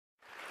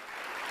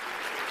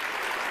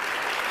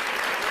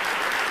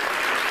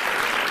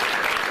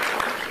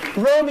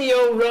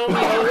Romeo,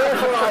 Romeo,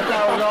 wherefore art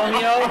thou,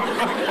 Romeo?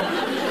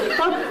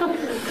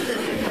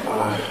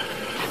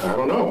 I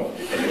don't know.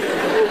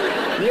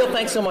 Neil,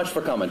 thanks so much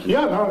for coming tonight.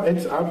 Yeah, no,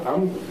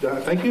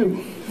 thank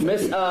you.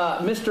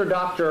 Mr.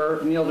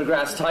 Dr. Neil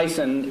deGrasse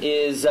Tyson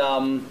is,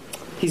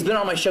 he's been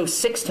on my show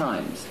 6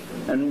 times.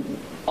 And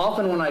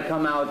often when I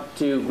come out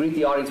to greet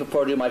the audience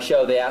before I do my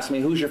show, they ask me,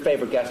 who's your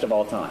favorite guest of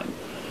all time?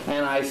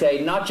 And I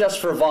say, not just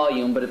for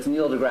volume, but it's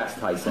Neil deGrasse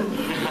Tyson.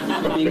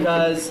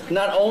 Because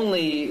not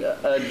only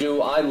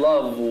do I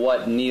love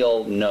what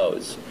Neil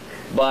knows,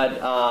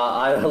 but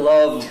I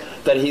love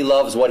that he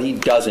loves what he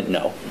doesn't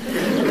know.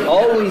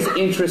 Always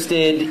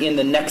interested in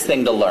the next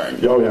thing to learn.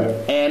 Oh, yeah.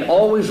 And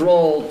always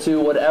roll to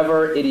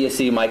whatever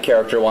idiocy my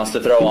character wants to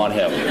throw on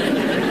him.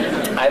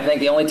 I think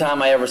the only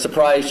time I ever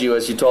surprised you,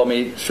 as you told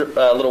me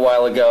a little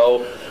while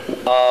ago,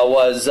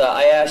 was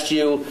I asked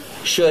you,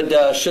 should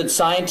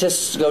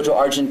scientists go to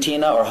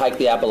Argentina or hike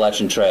the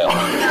Appalachian Trail?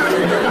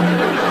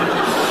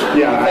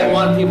 Yeah, I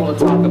want people to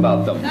talk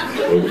about them.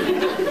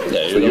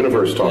 It's the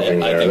universe talking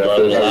there. I think we're a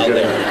little out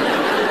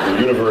there. The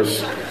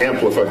universe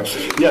amplifies.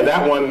 Yeah,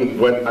 that one,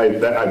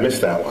 I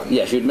missed that one.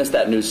 Yes, you'd missed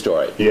that news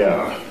story.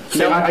 Yeah. See,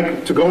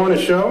 to go on a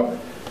show,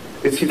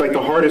 it's like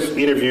the hardest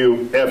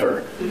interview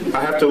ever.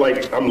 I have to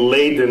I'm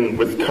laden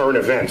with current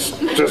events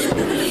just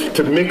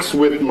to mix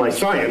with my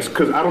science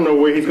because I don't know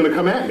where he's going to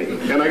come at me.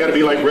 And I got to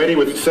be ready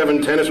with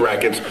 7 tennis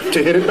rackets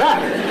to hit it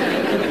back.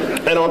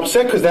 And I'm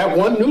upset because that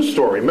one news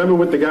story, remember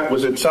with the guy,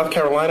 was it South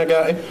Carolina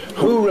guy?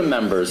 Who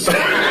remembers?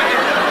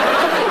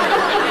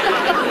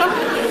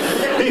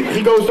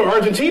 He goes to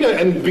Argentina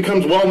and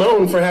becomes well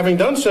known for having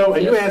done so.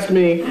 And you asked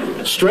me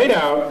straight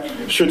out,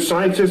 should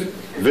scientists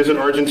visit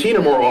Argentina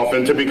more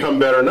often to become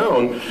better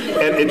known?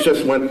 And it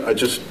just went, you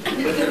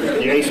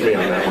aced me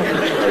on that one.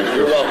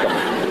 You're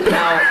welcome.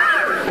 Now,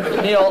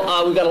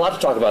 Neil, we've got a lot to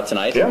talk about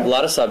tonight. Yeah. A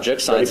lot of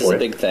subjects. Science is a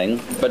big thing.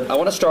 But I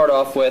want to start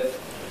off with,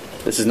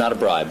 this is not a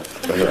bribe.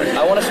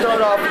 I want to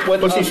start off with...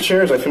 Plus these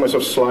chairs, I feel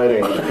myself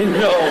sliding. I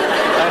know.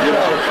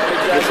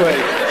 Exactly.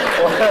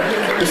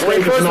 When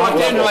we first walked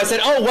in, I said,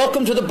 oh,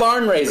 welcome to the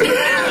barn raising. I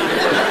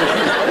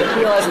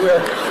realized we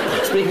were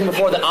speaking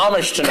before the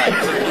Amish tonight.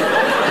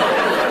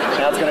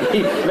 Now it's going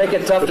to make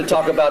it tough to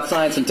talk about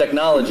science and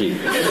technology.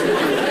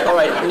 All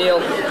right,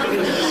 Neil,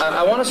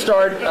 I want to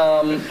start.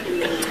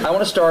 I want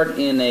to start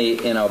in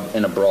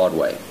a broad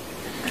way.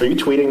 Are you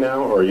tweeting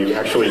now, or are you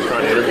actually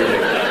trying to interview me?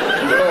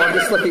 No, I'm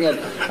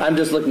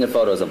just looking at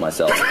photos of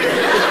myself.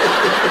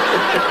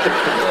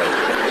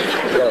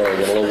 Get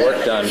a little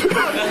work done.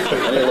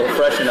 I need a little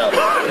freshen up.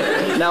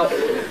 Now,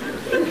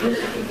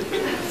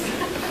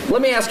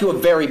 let me ask you a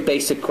very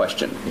basic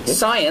question.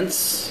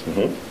 Science,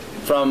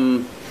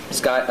 from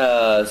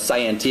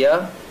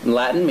scientia, in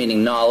Latin,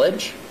 meaning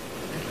knowledge.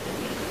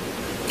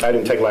 I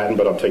didn't take Latin,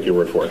 but I'll take your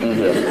word for it.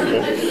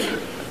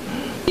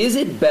 Is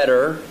it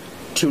better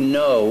to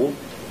know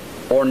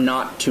or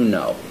not to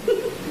know?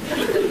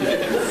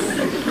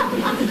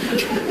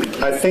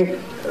 I think,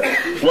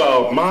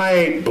 well,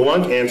 my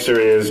blunt answer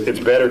is it's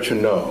better to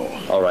know.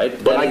 All right.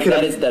 But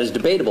that is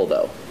debatable,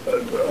 though.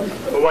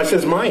 Well, I said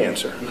it's my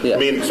answer. Yeah. I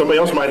mean, somebody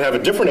else might have a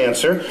different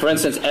answer. For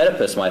instance,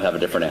 Oedipus might have a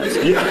different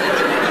answer. Yeah.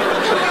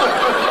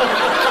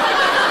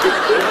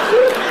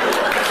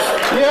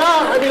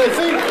 Yeah, I mean, I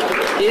think...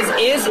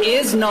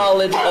 Is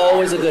knowledge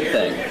always a good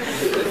thing?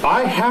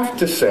 I have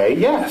to say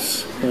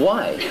yes.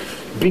 Why?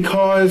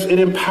 Because it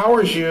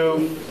empowers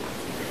you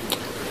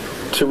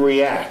to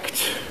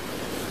react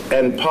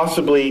and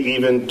possibly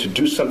even to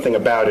do something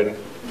about it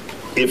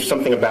if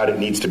something about it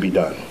needs to be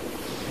done.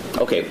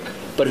 Okay,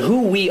 but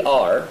who we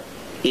are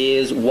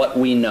is what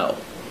we know,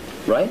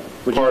 right?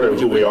 Part of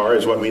who we are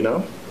is what we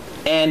know.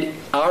 And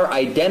our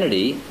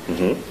identity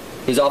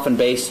is often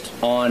based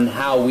on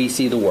how we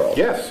see the world.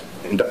 Yes,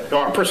 and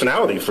our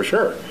personality for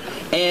sure.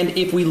 And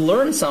if we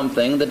learn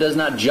something that does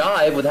not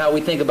jive with how we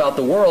think about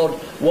the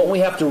world, won't we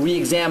have to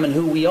re-examine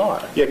who we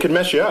are? Yeah, it could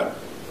mess you up.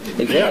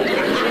 Exactly.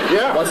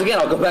 Yeah. Once again,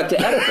 I'll go back to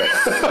Oedipus.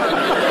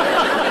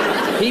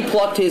 He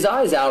plucked his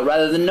eyes out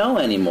rather than know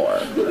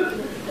anymore.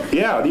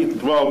 Yeah,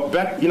 well,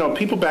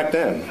 people back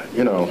then,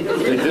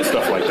 they did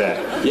stuff like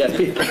that. Yes,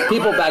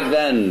 people back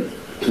then,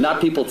 not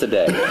people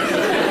today.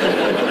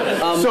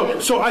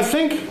 So I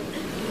think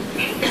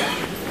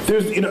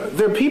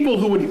there are people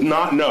who would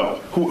not know,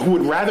 who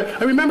would rather.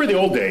 I remember the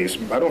old days.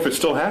 I don't know if it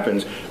still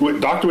happens. A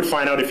doctor would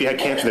find out if you had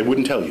cancer, they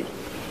wouldn't tell you.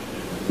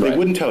 They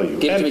wouldn't tell you.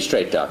 Give it to me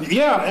straight, Doc.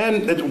 Yeah,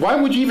 and why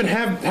would you even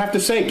have to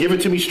say, give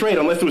it to me straight,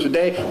 unless there was a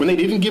day when they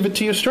didn't give it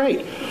to you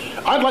straight?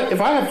 If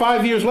I have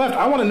 5 years left,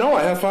 I want to know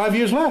I have 5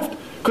 years left.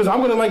 Because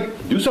I'm going to,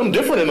 do something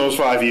different in those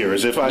 5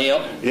 years.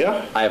 Neil?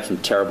 Yeah? I have some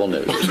terrible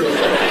news.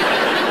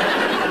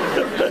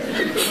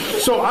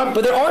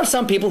 But there are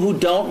some people who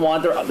don't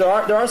want, there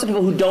are some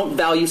people who don't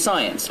value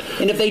science.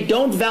 And if they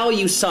don't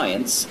value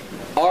science,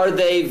 are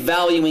they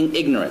valuing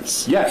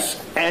ignorance?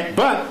 Yes,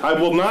 but I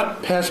will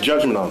not pass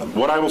judgment on them.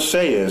 What I will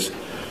say is,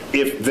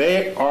 if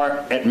they are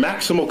at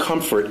maximal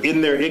comfort in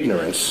their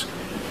ignorance,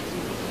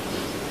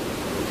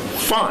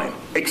 fine,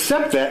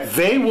 except that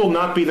they will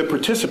not be the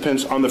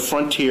participants on the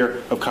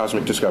frontier of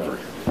cosmic discovery.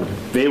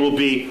 They will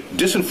be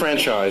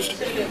disenfranchised.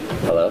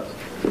 Hello?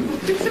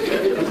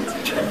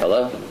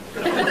 Hello?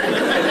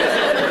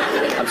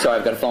 I'm sorry,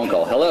 I've got a phone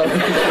call. Hello? I'm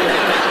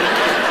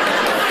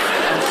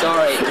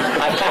sorry,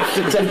 I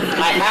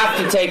have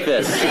to take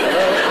this.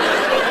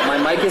 Hello?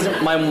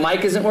 My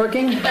mic isn't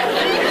working?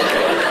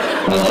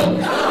 Hello?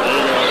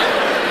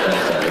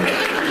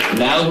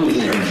 Now who's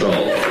in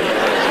control?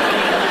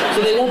 So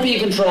they won't be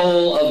in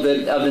control of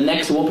the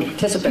next, won't be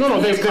participants.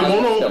 No,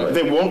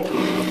 they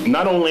won't.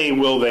 Not only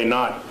will they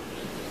not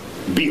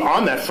be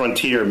on that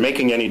frontier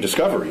making any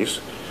discoveries,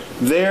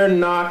 they're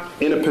not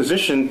in a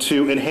position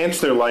to enhance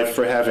their life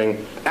for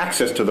having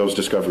access to those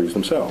discoveries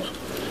themselves.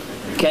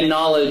 Can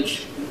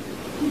knowledge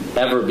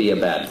ever be a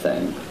bad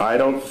thing? I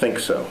don't think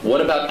so.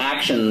 What about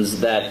actions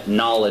that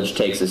knowledge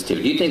takes us to?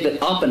 Do you think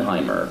that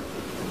Oppenheimer,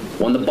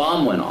 when the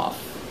bomb went off,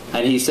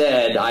 and he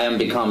said, "I am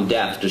become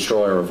death,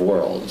 destroyer of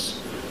worlds,"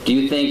 do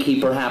you think he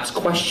perhaps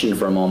questioned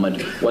for a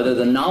moment whether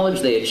the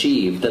knowledge they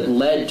achieved that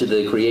led to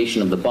the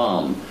creation of the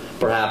bomb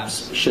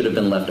perhaps should have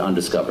been left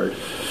undiscovered?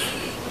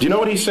 Do you know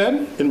what he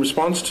said in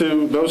response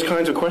to those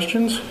kinds of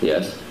questions?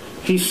 Yes.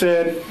 He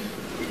said,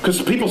 because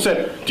people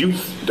said,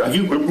 have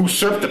you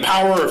usurped the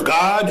power of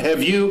God?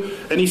 Have you?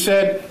 And he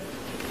said,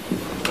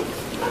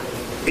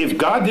 if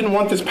God didn't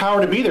want this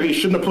power to be there, he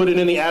shouldn't have put it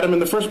in the atom in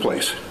the first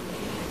place.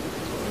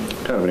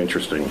 Kind of an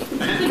interesting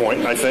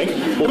point, I think.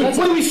 But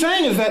what he's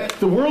saying is that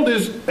the world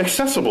is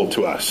accessible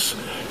to us.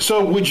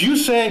 So would you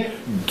say,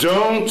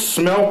 don't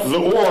smelt the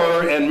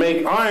ore and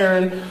make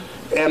iron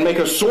and make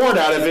a sword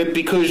out of it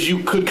because you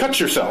could cut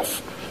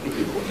yourself?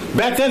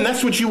 Back then,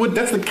 that's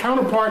the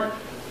counterpart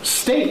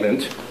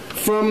statement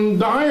from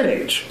the Iron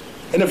Age.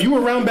 And if you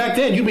were around back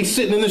then, you'd be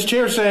sitting in this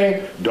chair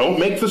saying, don't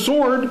make the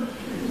sword,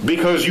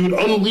 because you would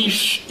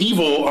unleash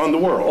evil on the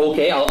world.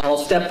 Okay, I'll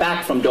step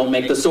back from don't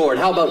make the sword.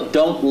 How about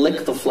don't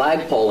lick the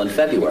flagpole in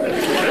February?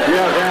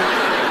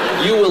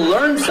 Yeah, you will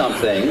learn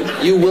something.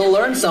 You will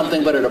learn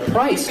something, but at a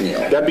price, Neil.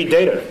 That'd be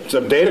data. It's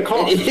a data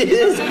cost. It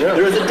is. Yeah.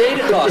 There is a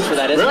data cost for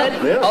that, isn't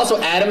it? Yeah. Also,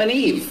 Adam and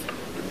Eve.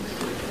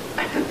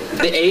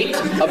 They ate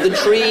of the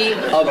tree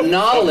of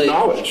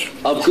knowledge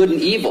of good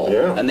and evil,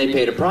 and they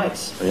paid a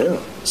price. Yeah.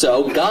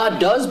 So God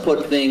does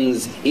put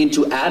things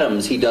into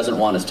atoms he doesn't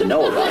want us to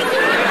know about.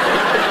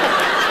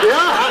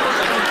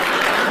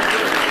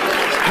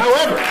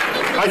 However,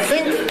 I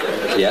think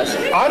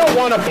I don't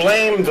want to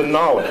blame the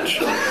knowledge.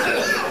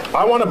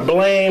 I want to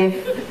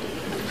blame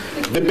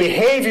the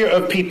behavior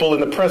of people in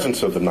the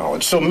presence of the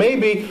knowledge. So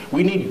maybe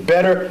we need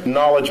better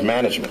knowledge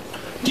management.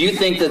 Do you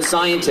think that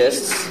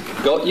scientists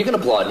go? You can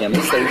applaud him.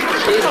 He's the hero.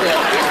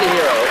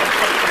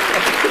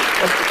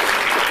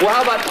 Well,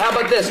 how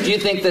about this? Do you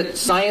think that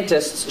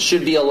scientists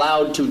should be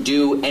allowed to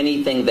do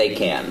anything they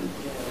can?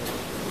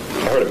 I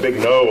heard a big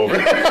no over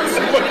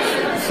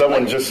there.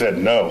 Someone just said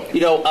no.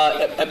 You know,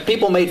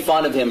 people made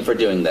fun of him for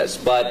doing this,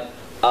 but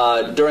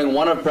during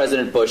one of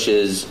President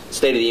Bush's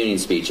State of the Union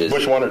speeches...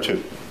 Bush 1 or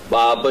 2?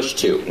 Bush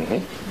 2. Mm-hmm.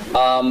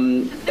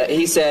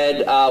 He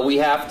said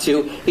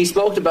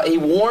he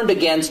warned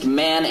against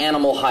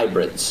man-animal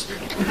hybrids.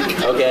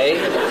 Okay?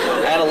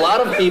 And a lot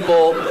of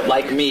people,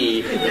 like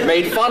me,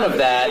 made fun of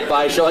that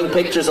by showing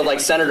pictures of, like,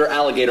 Senator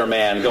Alligator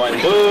Man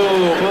going, boo,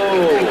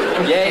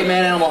 boo, yay,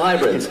 man-animal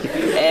hybrids.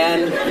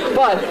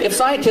 But if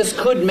scientists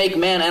could make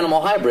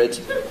man-animal hybrids,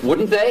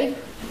 wouldn't they?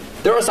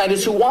 There are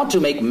scientists who want to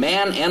make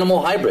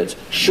man-animal hybrids.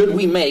 Should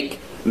we make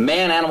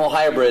man-animal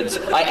hybrids?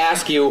 I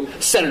ask you,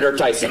 Senator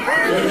Tyson.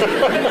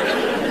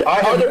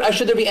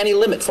 Should there be any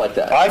limits like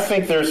that? I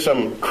think there's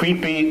some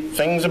creepy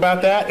things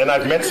about that, and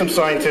I've met some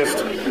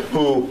scientists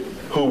who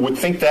would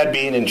think that'd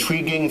be an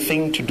intriguing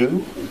thing to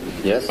do.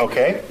 Yes.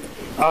 Okay?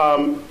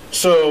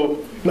 So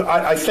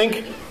I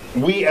think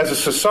we as a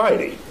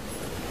society,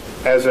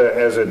 as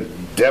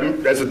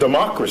a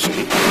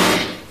democracy,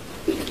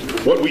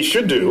 what we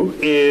should do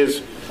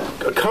is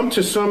come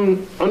to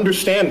some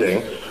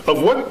understanding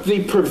of what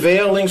the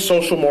prevailing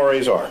social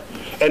mores are.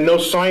 And no,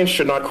 science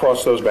should not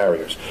cross those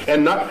barriers.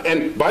 And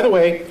by the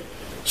way,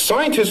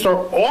 scientists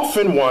are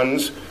often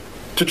ones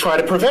to try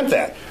to prevent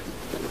that.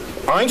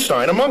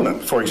 Einstein among them,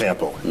 for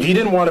example. He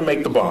didn't want to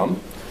make the bomb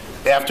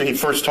after he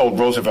first told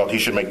Roosevelt he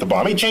should make the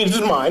bomb. He changed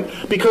his mind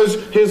because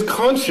his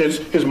conscience,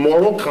 his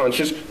moral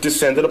conscience,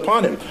 descended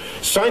upon him.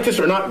 Scientists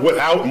are not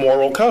without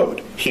moral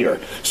code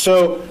here.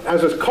 So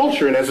as a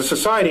culture and as a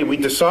society, we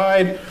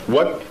decide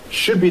what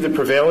should be the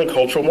prevailing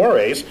cultural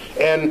mores,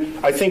 and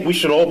I think we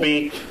should all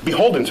be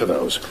beholden to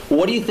those.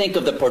 What do you think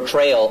of the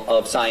portrayal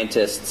of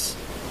scientists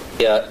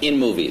in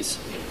movies?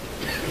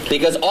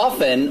 Because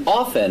often,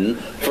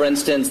 for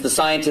instance, the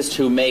scientists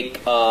who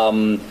make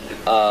the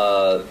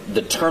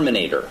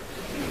Terminator,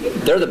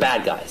 they're the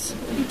bad guys.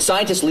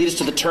 Scientists lead us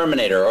to the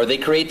Terminator, or they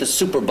create the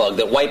superbug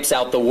that wipes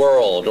out the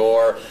world,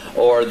 or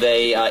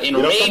they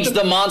enrage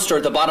the monster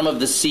at the bottom of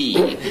the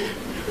sea.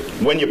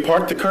 When you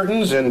part the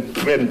curtains and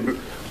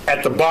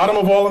at the bottom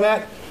of all of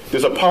that,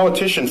 there's a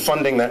politician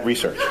funding that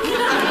research.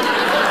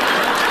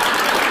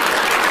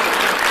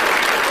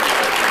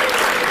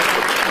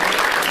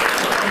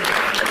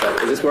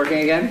 this working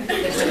again?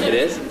 It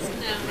is?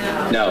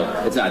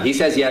 No, it's not. He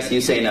says yes,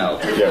 you say no.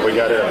 Yeah, we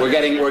got it. We're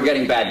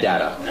getting bad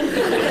data.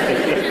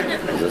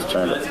 Just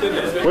turn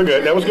it. We're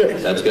good. That was good.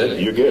 That's good?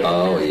 You're good.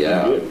 Oh,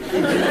 yeah. You're good.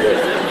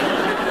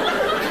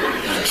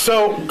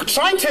 So,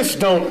 scientists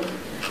don't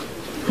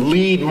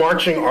lead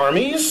marching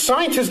armies.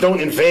 Scientists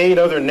don't invade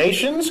other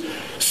nations.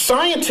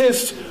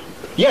 Scientists,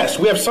 yes,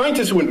 we have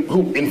scientists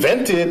who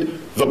invented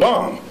the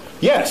bomb.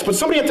 Yes, but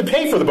somebody had to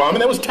pay for the bomb,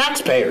 and that was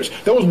taxpayers.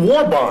 That was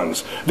war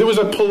bonds. There was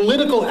a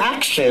political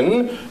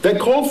action that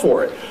called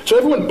for it. So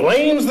everyone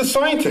blames the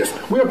scientists.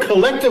 We are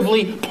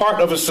collectively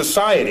part of a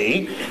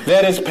society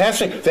that is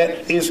passing,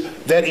 that is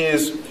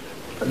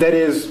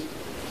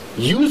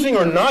using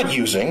or not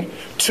using,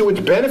 to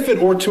its benefit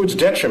or to its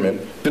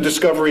detriment, the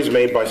discoveries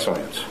made by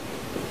science.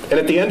 And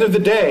at the end of the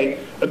day,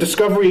 a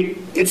discovery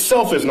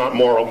itself is not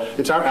moral.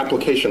 It's our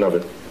application of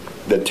it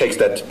that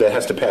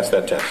has to pass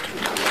that test.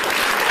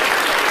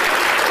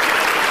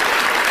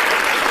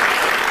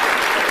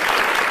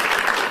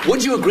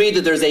 Would you agree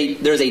that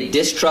there's a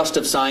distrust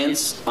of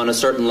science on a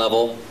certain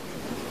level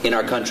in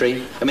our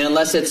country? I mean,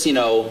 unless it's,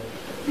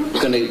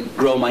 going to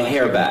grow my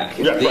hair back.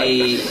 Yeah,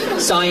 right.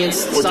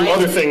 Science... Or do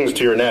other things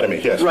to your anatomy,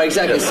 yes. Right,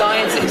 exactly. Yes.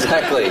 Science,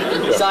 exactly.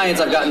 Yeah. Science,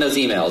 I've gotten those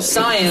emails.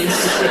 Science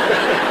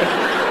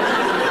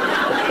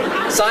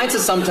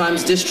is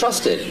sometimes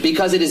distrusted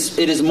because it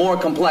is more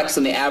complex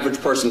than the average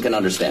person can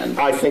understand.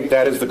 I think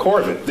that is the core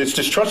of it. It's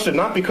distrusted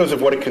not because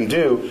of what it can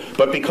do,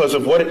 but because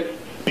of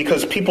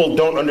because people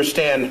don't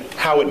understand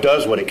how it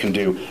does what it can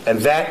do. And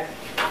that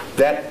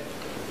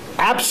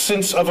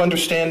absence of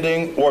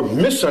understanding or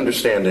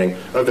misunderstanding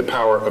of the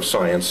power of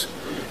science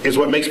is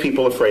what makes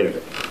people afraid of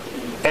it.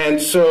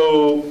 And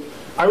so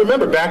I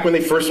remember back when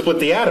they first split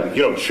the atom,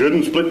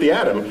 shouldn't split the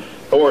atom.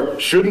 Or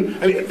shouldn't,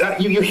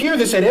 you hear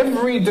this at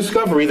every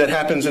discovery that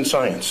happens in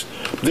science.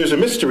 There's a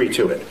mystery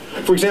to it.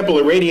 For example,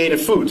 irradiated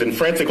foods. In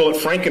France, they call it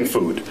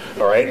frankenfood,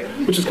 all right?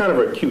 Which is kind of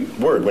a cute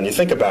word when you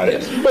think about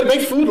it. But it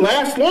makes food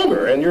last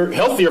longer, and you're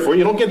healthier for it.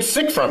 You don't get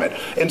sick from it.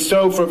 And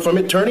so from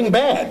it turning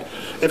bad.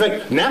 In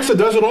fact, NASA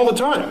does it all the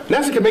time.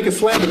 NASA can make a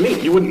slab of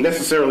meat. You wouldn't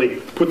necessarily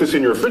put this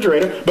in your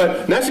refrigerator,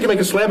 but NASA can make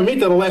a slab of meat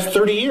that'll last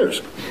 30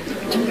 years.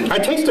 I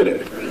tasted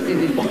it.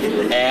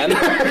 And?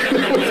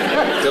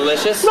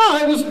 Delicious? No,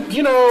 it was,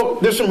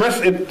 there's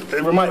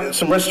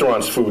some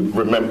restaurants' food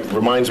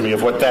reminds me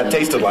of what that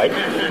tasted like.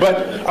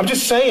 But I'm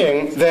just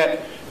saying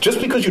that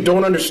just because you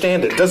don't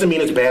understand it doesn't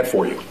mean it's bad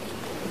for you.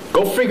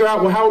 Go figure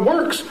out how it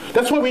works.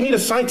 That's why we need a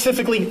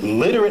scientifically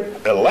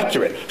literate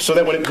electorate, so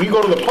that when we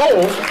go to the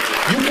polls,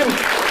 you can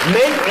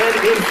make an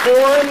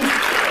informed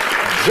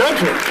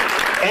judgment.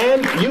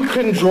 And you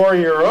can draw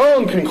your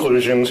own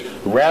conclusions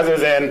rather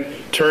than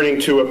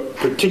turning to a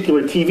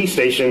particular TV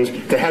stations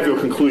to have your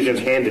conclusions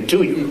handed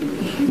to you.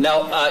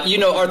 Now,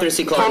 Arthur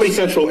C. Clarke. Comedy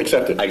Central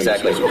accepted.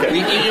 Exactly. Okay.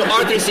 You know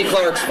Arthur C.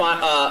 Clarke's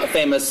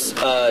famous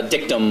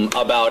dictum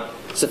about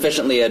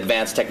sufficiently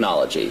advanced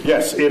technology.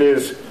 Yes, it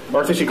is.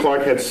 Arthur C.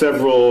 Clarke had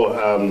several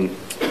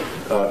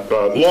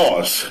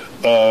laws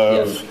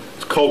of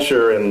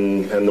culture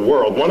and the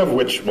world, one of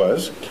which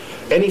was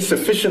any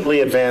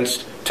sufficiently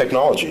advanced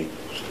technology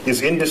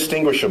is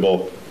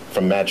indistinguishable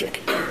from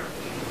magic.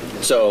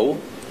 So,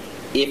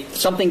 if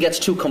something gets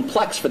too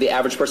complex for the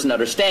average person to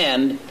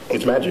understand,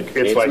 it's magic.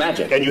 It's like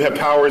magic. And you have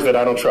powers that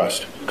I don't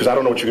trust, because I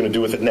don't know what you're going to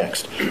do with it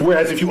next.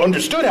 Whereas if you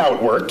understood how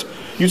it worked,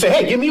 you say,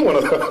 hey, give me one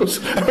of those.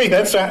 I mean,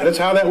 that's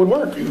how that would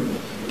work.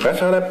 That's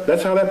how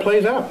that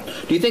plays out.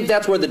 Do you think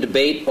that's where the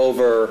debate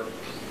over...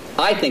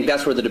 I think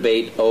that's where the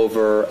debate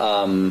over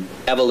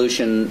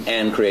evolution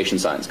and creation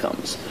science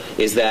comes,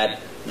 is that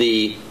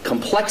the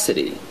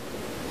complexity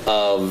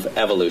of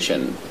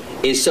evolution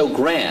is so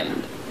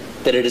grand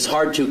that it is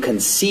hard to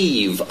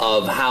conceive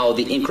of how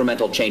the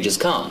incremental changes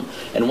come.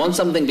 And once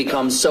something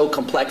becomes so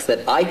complex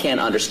that I can't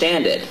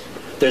understand it,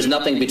 there's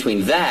nothing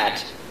between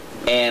that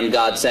and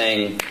God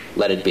saying,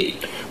 let it be.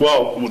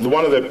 Well,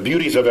 one of the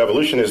beauties of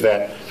evolution is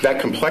that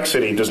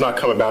complexity does not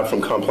come about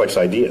from complex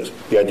ideas.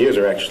 The ideas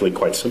are actually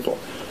quite simple.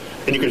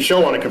 And you can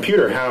show on a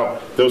computer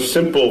how those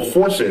simple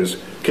forces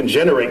can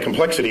generate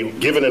complexity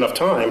given enough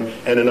time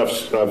and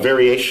enough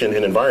variation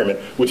in environment,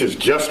 which is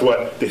just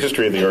what the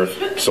history of the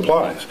Earth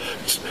supplies.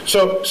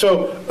 So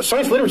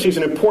science literacy is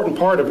an important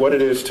part of what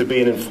it is to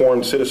be an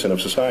informed citizen of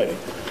society.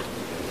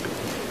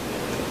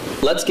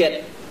 Let's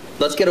get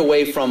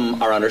away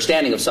from our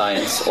understanding of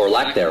science, or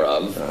lack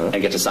thereof,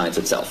 and get to science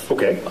itself.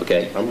 Okay.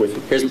 I'm with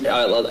you.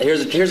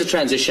 Here's a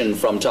transition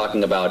from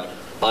talking about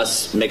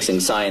us mixing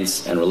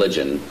science and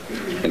religion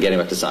and getting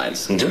back to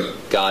science.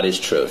 Mm-hmm. God is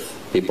truth,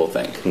 people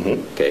think.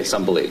 Mm-hmm. Okay,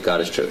 some believe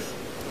God is truth.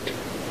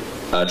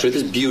 Truth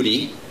is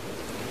beauty.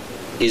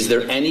 Is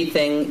there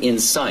anything in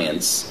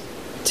science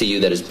to you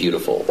that is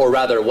beautiful? Or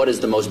rather, what is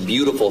the most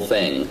beautiful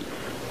thing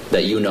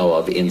that you know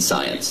of in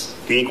science?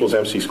 E equals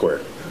MC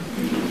squared.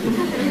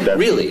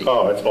 Really?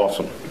 Oh, it's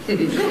awesome.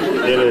 It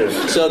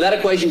is. So that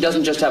equation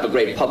doesn't just have a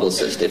great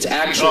publicist. It's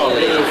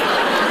actually...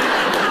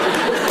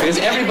 Because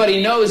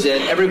everybody knows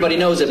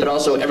it, but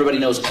also everybody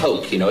knows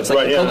Coke. You know, it's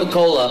like the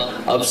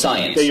Coca-Cola of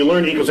science. Yeah, you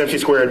learn E equals MC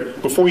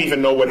squared before you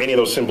even know what any of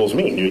those symbols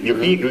mean. You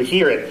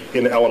hear it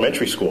in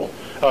elementary school.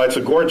 It's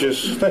a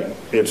gorgeous thing.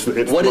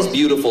 What is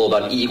beautiful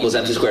about E equals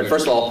MC squared?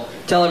 First of all,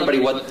 tell everybody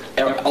what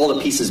all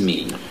the pieces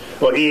mean.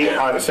 Well, E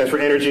stands for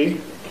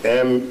energy.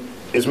 M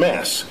is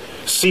mass.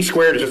 C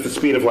squared is just the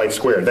speed of light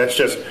squared. That's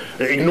just,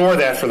 ignore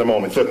that for the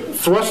moment. The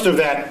thrust of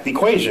that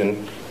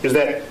equation is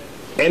that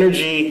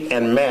energy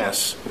and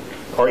mass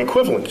are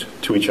equivalent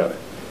to each other,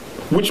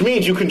 which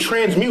means you can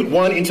transmute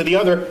one into the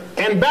other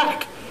and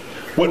back.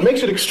 What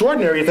makes it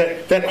extraordinary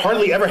is that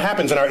hardly ever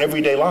happens in our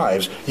everyday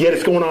lives, yet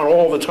it's going on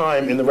all the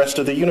time in the rest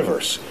of the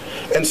universe.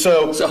 And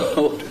so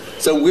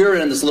we're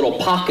in this little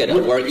pocket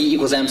where E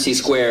equals MC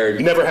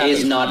squared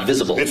is not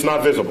visible. It's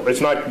not visible.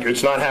 It's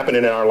not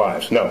happening in our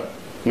lives. No.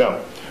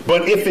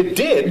 But if it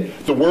did,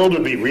 the world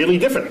would be really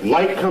different.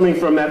 Light coming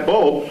from that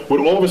bulb would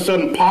all of a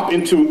sudden pop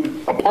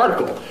into a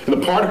particle, and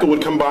the particle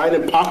would combine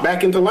and pop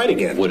back into light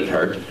again. Would it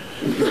hurt?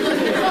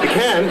 It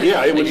can,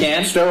 yeah. It would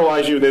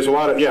sterilize you. There's a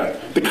lot of,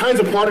 the kinds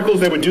of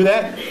particles that would do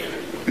that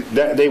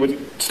they would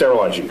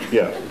sterilize you,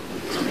 yeah.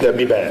 That'd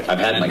be bad. I've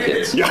had my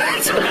kids. Yeah.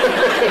 So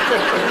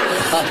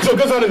it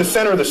goes on in the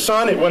center of the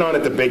sun. It went on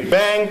at the Big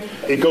Bang.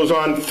 It goes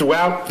on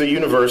throughout the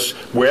universe,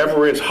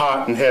 wherever it's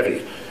hot and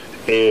heavy.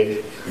 Well,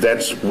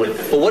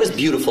 what is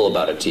beautiful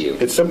about it to you?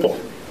 It's simple.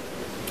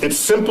 It's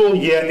simple,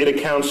 yet it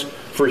accounts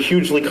for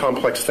hugely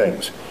complex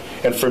things.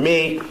 And for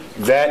me,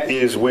 that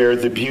is where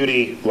the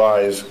beauty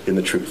lies in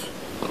the truth.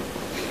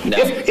 No.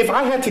 If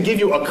I had to give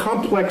you a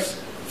complex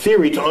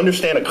theory to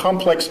understand a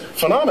complex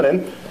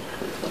phenomenon,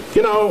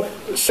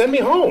 send me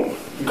home.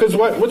 Because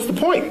what's the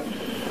point?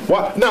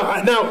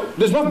 Now,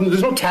 there's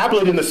no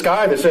tablet in the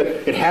sky that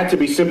said it had to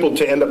be simple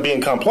to end up being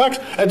complex.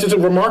 It's just a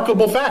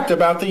remarkable fact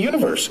about the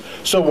universe.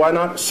 So why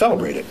not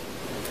celebrate it?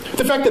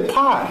 The fact that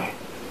pi,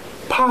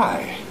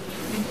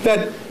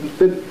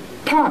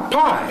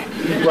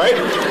 right?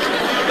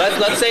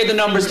 Let's say the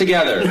numbers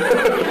together.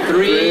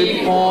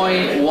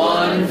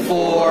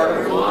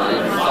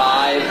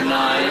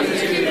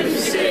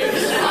 3.1415926.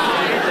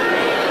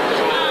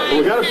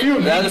 We got a few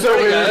geeks over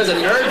here. There's a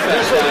nerd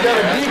fest. We got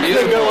a geek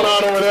thing going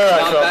on over there.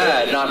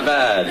 Not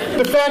bad.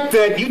 The fact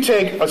that you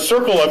take a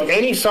circle of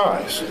any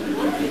size,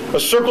 a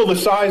circle the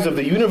size of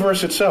the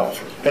universe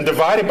itself, and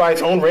divide it by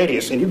its own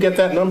radius, and you get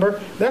that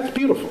number, that's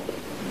beautiful.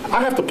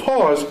 I have to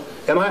pause,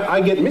 and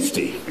I get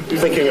misty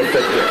thinking of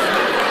this.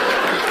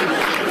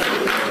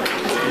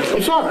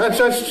 I'm sorry,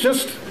 that's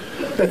just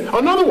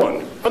another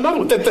one,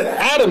 that the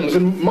atoms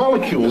and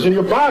molecules in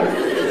your body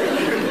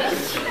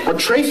are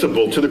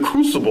traceable to the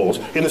crucibles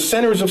in the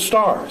centers of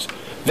stars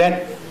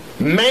that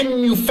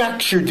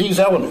manufactured these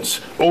elements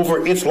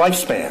over its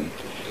lifespan,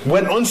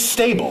 when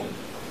unstable,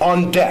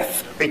 on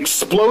death,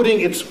 exploding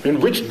its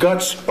enriched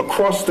guts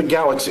across the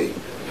galaxy,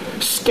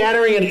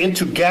 scattering it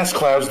into gas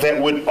clouds that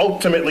would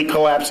ultimately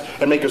collapse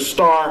and make a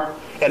star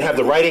and have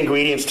the right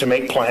ingredients to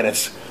make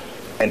planets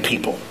and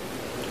people.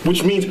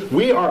 Which means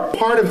we are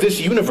part of this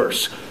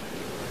universe.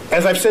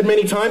 As I've said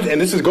many times,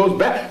 and this goes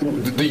back,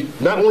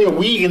 not only are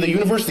we in the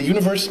universe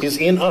is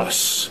in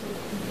us.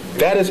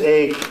 That is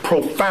a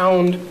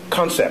profound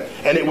concept.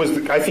 And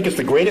I think it's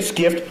the greatest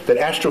gift that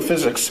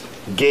astrophysics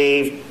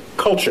gave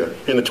culture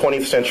in the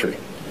 20th century.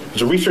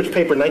 There's a research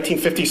paper in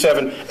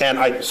 1957, and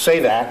I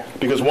say that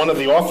because one of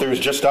the authors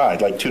just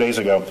died, like 2 days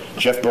ago,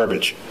 Jeff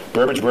Burbidge.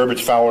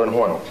 Burbidge, Fowler, and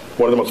Hoyle.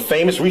 One of the most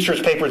famous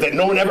research papers that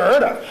no one ever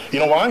heard of.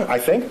 You know why, I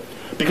think?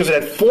 Because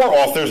it had 4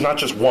 authors, not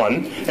just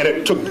one, and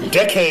it took a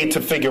decade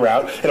to figure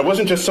out, and it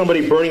wasn't just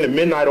somebody burning the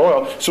midnight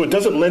oil, so it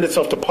doesn't lend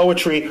itself to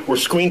poetry or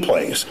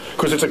screenplays,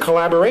 because it's a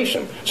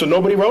collaboration, so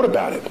nobody wrote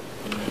about it.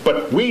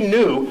 But we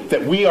knew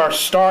that we are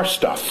star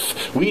stuff.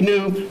 We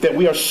knew that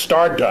we are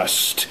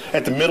stardust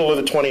at the middle of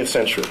the 20th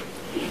century.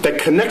 That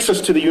connects us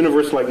to the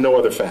universe like no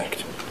other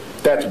fact.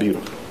 That's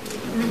beautiful.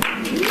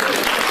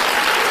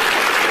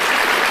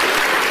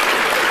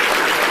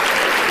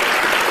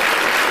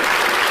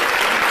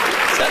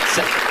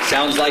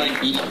 Sounds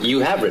like you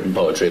have written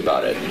poetry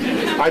about it.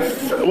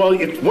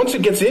 Once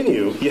it gets in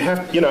you, you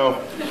have,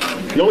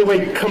 the only way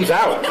it comes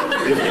out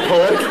is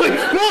poetically.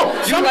 No!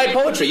 You write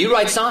poetry. You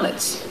write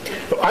sonnets.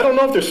 I don't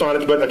know if they're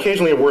sonnets, but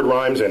occasionally a word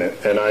rhymes in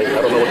it, and I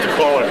don't know what to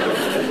call it.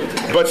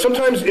 But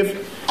sometimes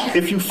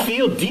if you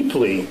feel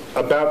deeply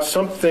about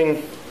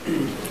something,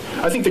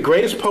 I think the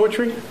greatest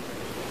poetry,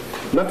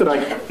 not that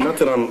I'm an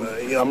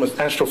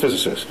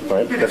astrophysicist,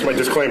 right? That's my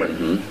disclaimer.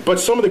 Mm-hmm.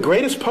 But some of the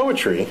greatest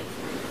poetry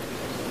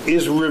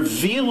is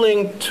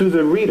revealing to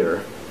the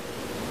reader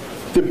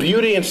the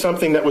beauty in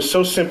something that was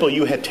so simple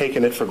you had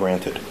taken it for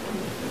granted.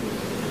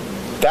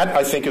 That,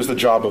 I think, is the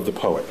job of the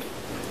poet.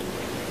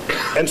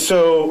 And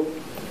so,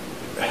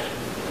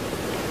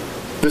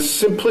 the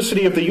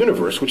simplicity of the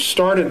universe, which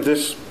started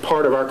this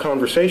part of our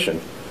conversation,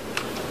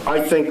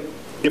 I think,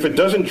 if it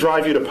doesn't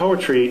drive you to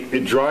poetry,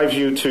 it drives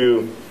you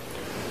to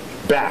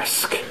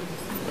bask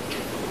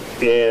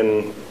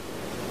in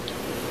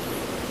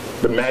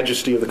the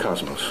majesty of the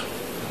cosmos.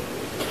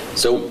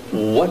 So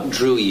what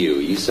drew you?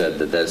 You said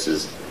that this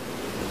is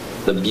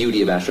the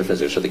beauty of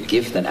astrophysics, or the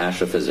gift that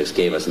astrophysics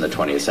gave us in the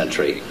 20th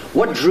century.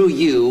 What drew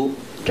you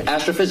to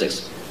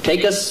astrophysics?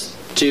 Take us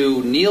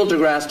to Neil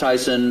deGrasse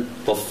Tyson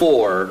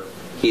before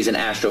he's an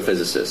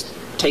astrophysicist.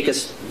 Take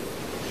us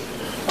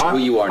to who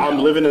you are now. I'm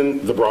living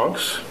in the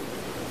Bronx,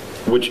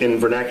 which in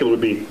vernacular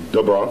would be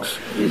the Bronx.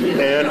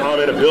 And I'm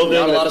in a building...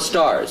 Not a lot of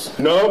stars.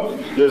 No,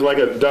 there's like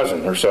a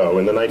dozen or so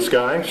in the night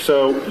sky.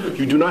 So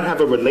you do not have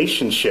a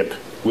relationship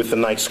with the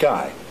night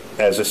sky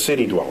as a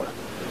city dweller.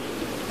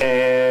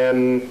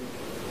 And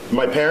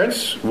my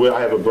parents,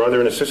 I have a brother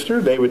and a sister,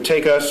 they would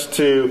take us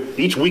to,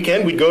 each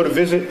weekend we'd go to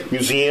visit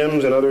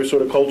museums and other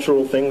sort of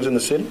cultural things in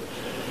the city.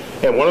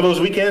 And one of those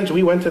weekends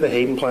we went to the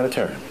Hayden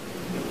Planetarium.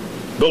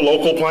 The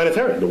local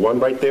planetarium, the one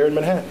right there in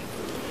Manhattan.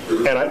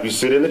 And you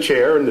sit in the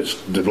chair, and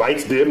the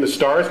lights dim, the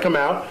stars come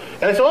out,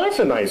 and I said, "Oh, that's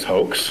a nice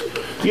hoax,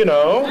 you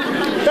know.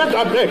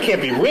 That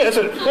can't be real.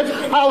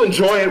 I'll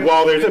enjoy it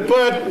while there's it,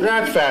 but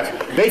that's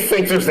fast. They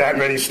think there's that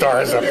many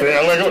stars up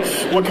there.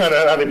 Like, what kind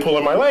of? Are they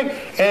pulling my leg?"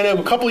 And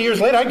a couple of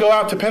years later, I go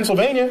out to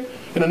Pennsylvania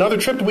in another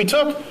trip that we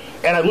took,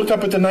 and I looked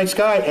up at the night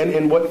sky,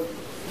 and what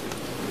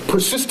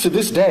persists to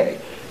this day,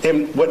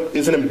 and what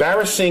is an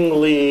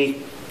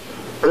embarrassingly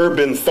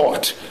urban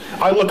thought.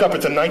 I look up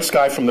at the night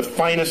sky from the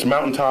finest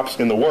mountaintops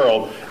in the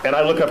world, and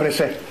I look up and I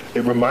say,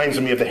 "It reminds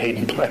me of the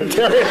Hayden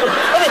Planetarium."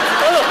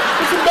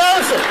 It's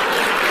embarrassing.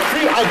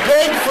 See, I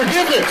beg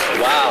forgiveness.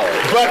 Wow.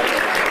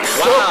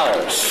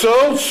 But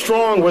so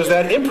strong was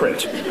that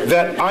imprint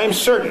that I'm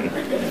certain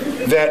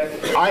that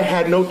I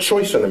had no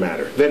choice in the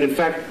matter. That, in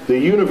fact, the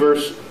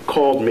universe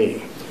called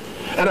me.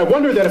 And I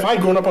wonder that if I'd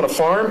grown up on a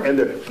farm and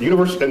the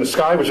universe and the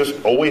sky was just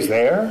always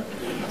there,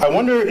 I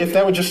wonder if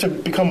that would just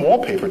have become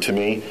wallpaper to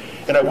me,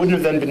 and I wouldn't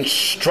have then been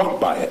struck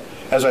by it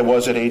as I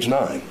was at age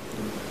 9.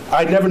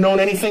 I'd never known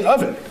anything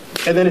of it.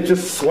 And then it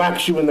just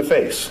slaps you in the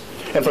face.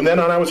 And from then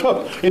on, I was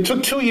hooked. It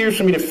took 2 years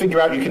for me to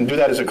figure out you can do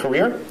that as a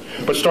career.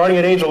 But starting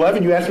at age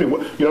 11, you asked me,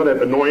 you know that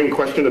annoying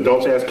question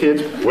adults ask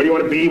kids, "What do you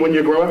want to be when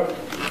you grow up?"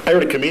 I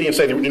heard a comedian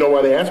say, "You know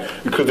why they ask?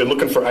 Because they're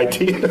looking for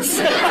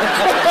ideas."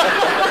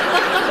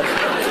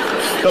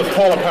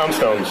 Paula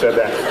Poundstone said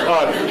that.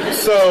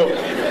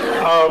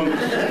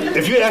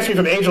 If you had asked me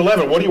from age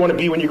 11, what do you want to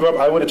be when you grow up,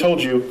 I would have told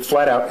you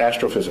flat out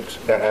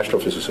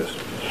astrophysicist.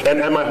 And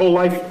my whole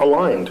life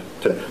aligned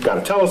to that. Got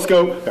a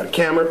telescope, got a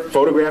camera,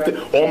 photographed it.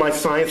 All my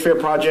science fair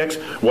projects.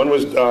 One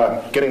was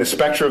getting the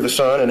spectra of the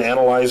sun and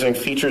analyzing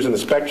features in the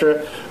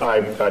spectra.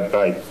 I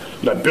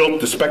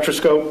built the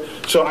spectroscope.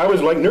 So I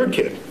was like nerd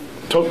kid,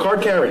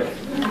 card carrying.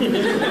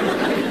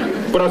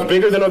 But I was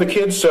bigger than other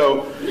kids,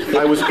 so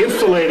I was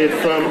insulated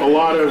from a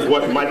lot of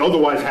what might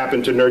otherwise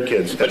happen to nerd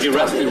kids. But you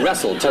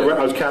wrestled, too.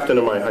 I was captain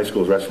of my high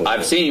school's wrestling team.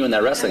 I've seen you in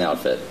that wrestling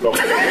outfit. Oh.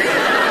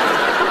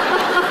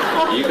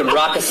 You can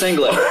rock a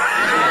singlet.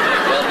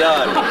 Well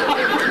done.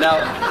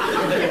 Now,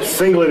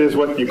 singlet is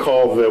what you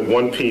call the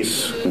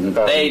one-piece...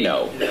 they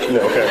know.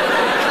 No, okay.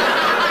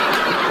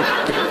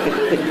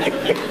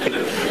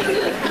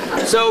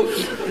 So...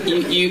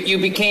 You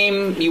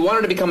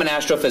wanted to become an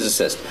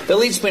astrophysicist. That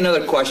leads to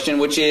another question,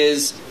 which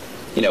is,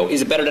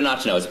 is it better to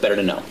not to know? It's better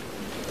to know.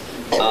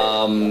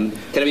 Can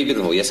it be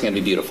beautiful? Yes, it can be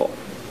beautiful.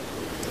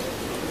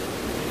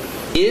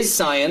 Is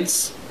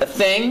science a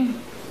thing,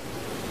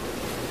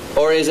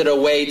 or is it a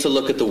way to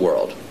look at the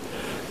world?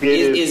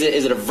 Is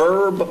it a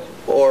verb,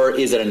 or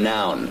is it a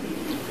noun?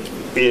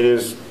 It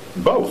is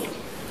both.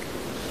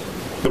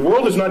 The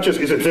world is not just,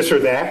 is it this or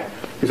that?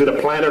 Is it a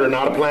planet or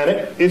not a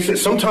planet?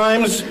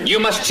 Sometimes you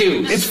must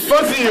choose. It's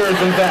fuzzier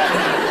than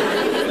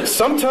that.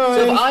 Sometimes.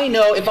 So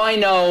if I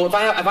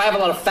have a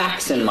lot of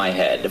facts in my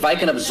head, if I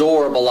can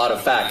absorb a lot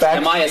of facts,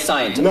 am I a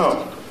scientist?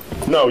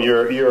 No,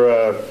 you're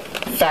a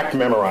fact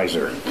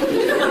memorizer.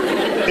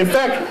 In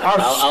fact,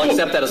 I'll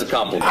accept that as a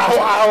compliment.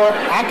 Our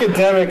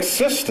academic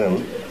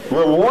system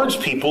rewards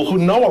people who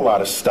know a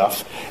lot of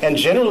stuff, and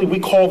generally we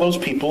call those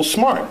people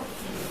smart.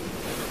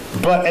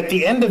 But at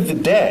the end of the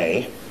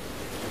day,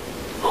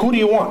 who do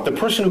you want? The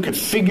person who could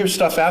figure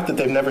stuff out that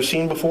they've never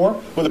seen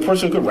before, or the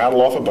person who could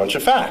rattle off a bunch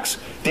of facts?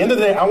 At the end of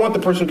the day, I want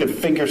the person who could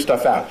figure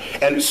stuff out.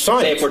 And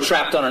science... Say if we're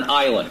trapped on an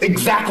island.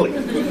 Exactly.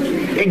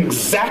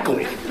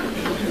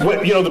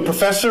 What, the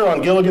professor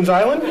on Gilligan's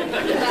Island?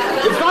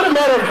 It's not a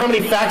matter of how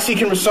many facts he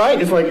can recite.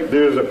 It's like,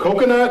 there's a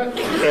coconut,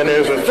 and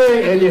there's a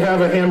thing, and you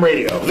have a ham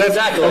radio. That's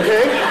exactly.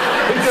 Okay?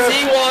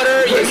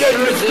 Seawater, you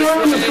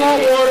stir the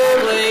salt water.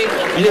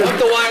 You hook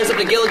the wires up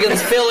to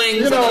Gilligan's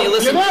fillings, and then you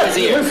listen to his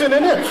ear.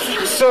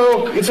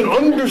 So it's an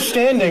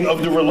understanding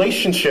of the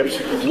relationships.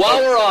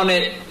 While we're on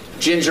it,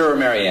 Ginger or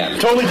Marianne?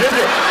 Totally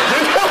Ginger.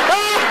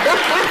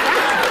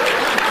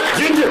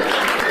 Ginger.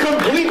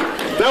 Complete.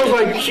 That was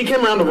like, she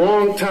came around the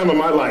wrong time of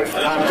my life.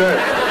 I'm telling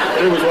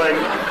you. It was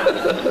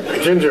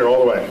like Ginger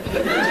all the way.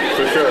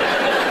 For sure.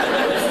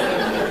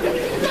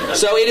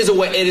 So it's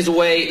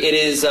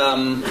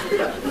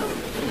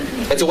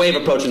a way of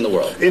approaching the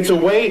world. It's a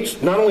way,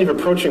 not only of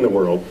approaching the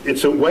world,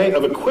 it's a way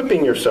of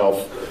equipping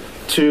yourself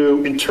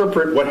to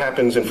interpret what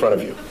happens in front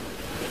of you.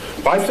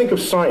 I think of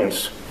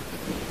science,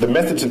 the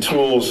methods and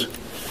tools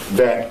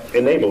that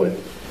enable it,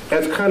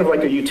 as kind of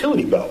like a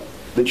utility belt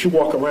that you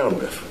walk around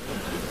with.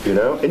 You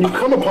know, and you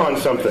come upon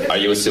something. Are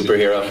you a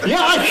superhero?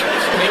 Yeah.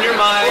 In your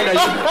mind,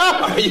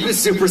 are you a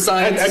super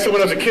science? Actually,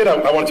 when I was a kid,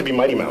 I wanted to be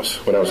Mighty Mouse.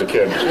 When I was a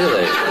kid,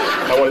 Really?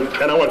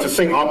 I wanted to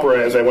sing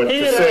opera as I went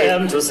Here to I sing.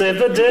 am to save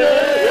the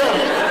day.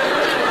 Yeah.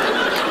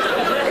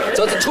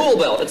 So it's a tool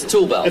belt. It's a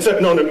tool belt. It's a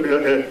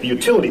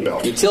utility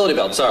belt. Utility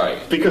belt. Sorry.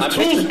 Because I'm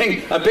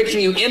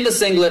picturing you in the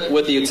singlet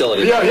with the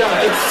utility belt.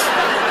 Yeah.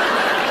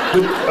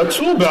 A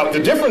tool belt. The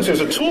difference is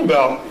a tool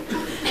belt.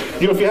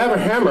 You know, if you have a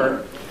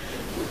hammer,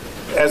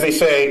 as they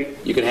say,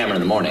 You can hammer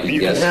in the morning.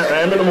 you Yes. can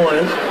hammer in the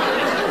morning.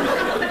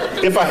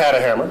 If I had a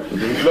hammer,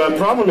 the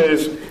problem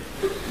is,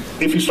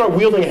 if you start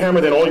wielding a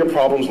hammer, then all your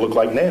problems look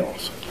like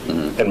nails,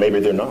 and maybe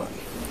they're not.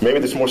 Maybe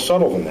it's more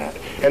subtle than that.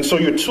 And so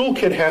your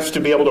toolkit has to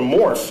be able to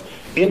morph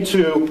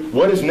into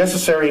what is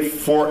necessary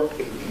for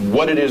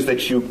what it is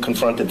that you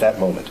confront at that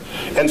moment.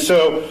 And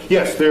so,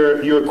 yes,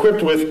 you're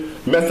equipped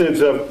with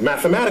methods of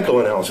mathematical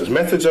analysis,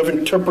 methods of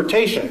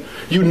interpretation.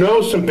 You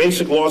know some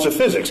basic laws of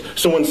physics.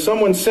 So when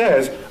someone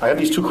says, I have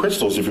these two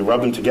crystals, if you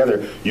rub them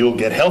together, you'll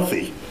get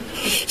healthy.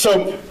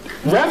 So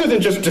rather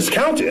than just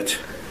discount it,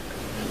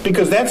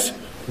 because that's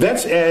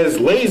as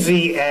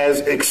lazy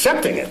as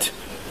accepting it.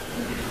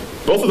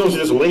 Both of those are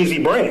just lazy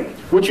brain.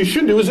 What you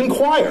should do is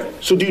inquire.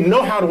 So do you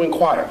know how to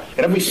inquire?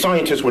 And every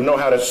scientist would know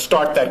how to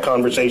start that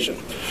conversation.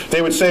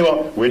 They would say,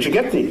 well, where'd you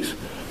get these?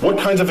 What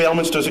kinds of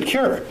ailments does it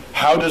cure?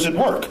 How does it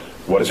work?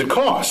 What does it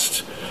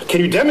cost?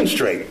 Can you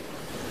demonstrate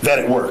that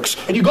it works?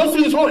 And you go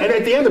through this whole, and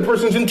at the end the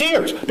person's in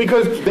tears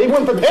because they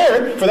weren't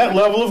prepared for that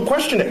level of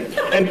questioning.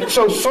 And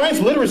so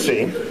science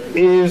literacy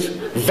is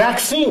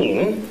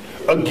vaccine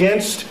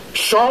against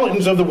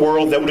charlatans of the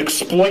world that would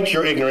exploit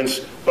your ignorance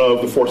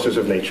of the forces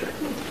of nature.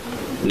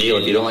 Neil,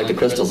 if you don't like the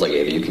crystals I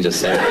gave you, you can just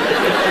say it.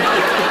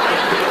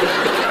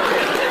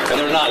 And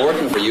they're not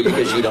working for you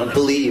because you don't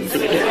believe.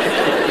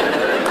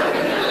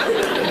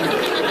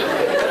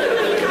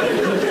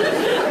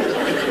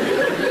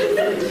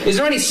 Is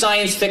there any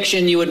science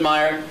fiction you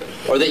admire?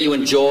 Or that you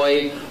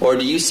enjoy? Or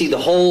do you see the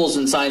holes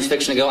in science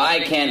fiction and go,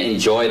 I can't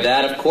enjoy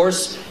that? Of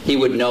course he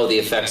would know the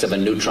effects of a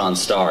neutron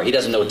star. He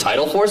doesn't know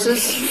tidal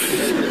forces?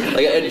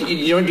 Like, do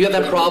you have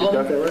that problem?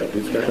 He's got that right.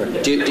 He's got that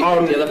right. Do you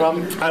have that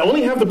problem? I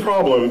only have the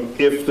problem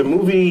if the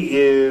movie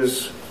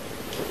is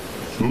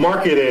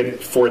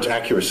marketed for its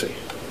accuracy.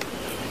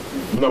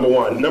 Number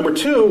one. Number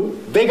two,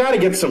 they got to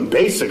get some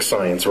basic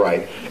science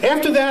right.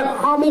 After that,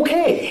 I'm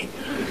okay.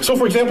 So,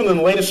 for example, in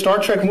the latest Star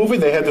Trek movie,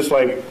 they had this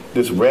liquid.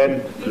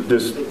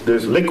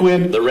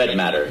 The red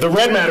matter. The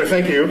red matter,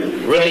 thank you.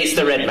 Release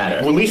the red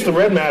matter. Release the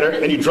red matter,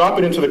 and you drop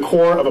it into the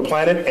core of a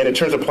planet, and it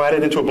turns a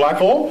planet into a black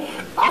hole.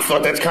 I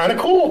thought that's kind of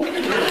cool.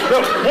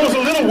 Now, what was a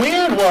little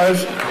weird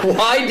was...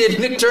 Why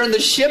didn't it turn the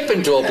ship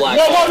into a black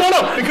hole?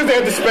 No, because they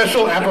had the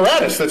special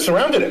apparatus that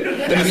surrounded it.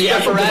 And the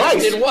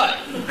apparatus did what?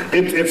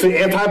 It's an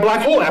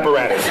anti-black hole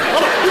apparatus.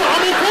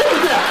 I'm okay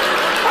with that.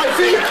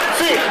 See,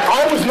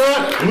 I was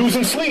not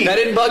losing sleep. That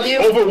didn't bug you?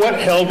 Over what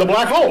held the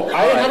black hole.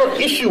 I didn't have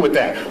an issue with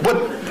that. But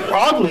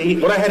oddly,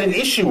 what I had an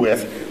issue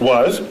with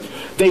was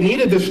they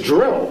needed this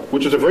drill,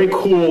 which is a very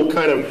cool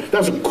kind of, that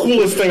was the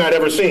coolest thing I'd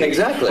ever seen.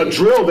 Exactly. A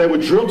drill that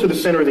would drill to the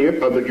center of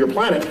your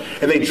planet,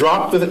 and they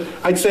dropped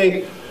I'd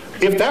say,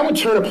 if that would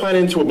turn a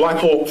planet into a black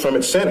hole from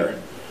its center,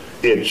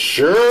 it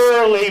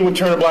surely would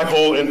turn into a black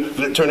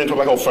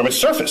hole from its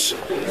surface.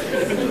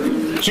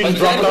 So you just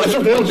drop it on the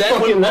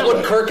surface. What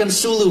would Kirk and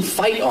Sulu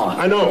fight on?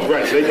 I know,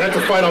 right. They had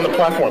to fight on the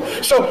platform.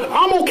 So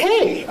I'm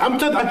okay. I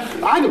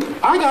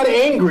got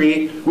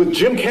angry with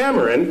Jim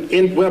Cameron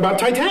about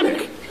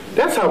Titanic.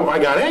 That's how I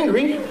got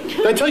angry.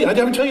 Did I tell you? I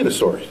didn't tell you the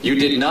story. You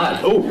did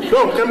not. Oh,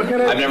 no.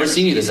 Can I? I've never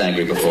seen you this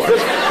angry before.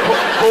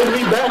 Hold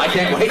me back. I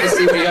can't wait to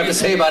see what you have to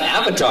say about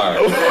Avatar.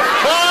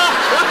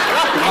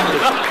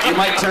 You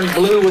might turn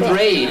blue with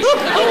rage. Go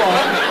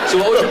on. So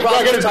what was your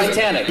problem with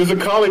Titanic? There's a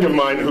colleague of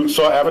mine who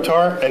saw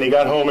Avatar, and he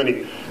got home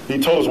and he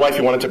told his wife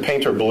he wanted to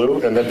paint her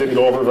blue, and that didn't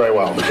go over very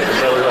well.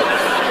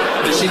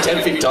 Is she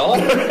 10 feet tall?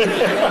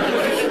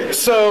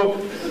 So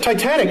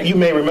Titanic, you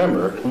may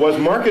remember, was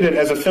marketed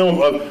as a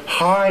film of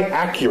high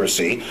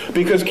accuracy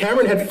because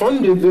Cameron had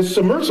funded this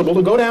submersible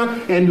to go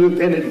down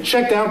and it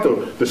checked out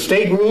the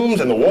staterooms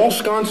and the wall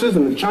sconces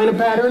and the china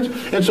patterns,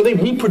 and so they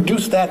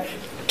reproduced that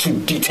to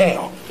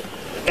detail.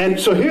 And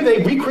so here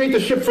they recreate the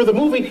ship for the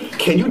movie.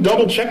 Can you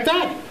double check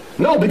that?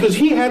 No, because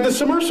he had the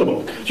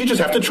submersible. You just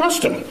have to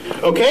trust him,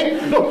 okay?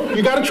 No,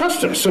 you got to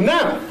trust him. So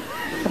now,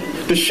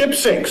 the ship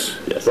sinks,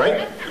 yes.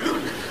 Right?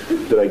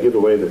 Did I give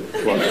away the...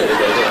 Well, you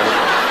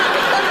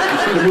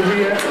see the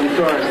movie yet? I'm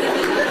sorry.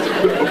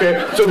 Okay,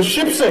 so the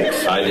ship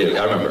sinks. I do,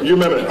 I remember. You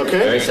remember it, okay?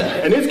 Very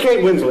sad. And it's Kate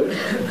Winslet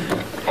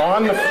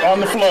on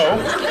the flow.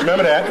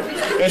 Remember that?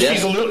 And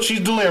yes. she's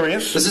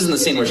delirious. This isn't the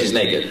scene where she's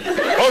naked.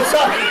 Oh,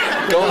 sorry.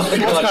 Go on,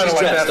 kind of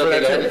like that for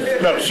that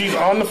too. No, she's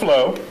on the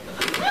flow,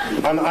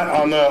 on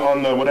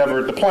the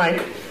whatever, the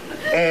plank,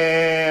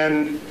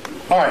 and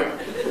all right,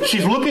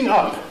 she's looking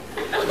up.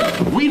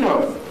 We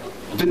know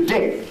the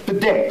date, the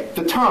day,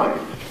 the time,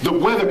 the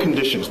weather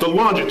conditions, the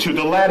longitude,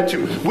 the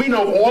latitude. We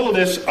know all of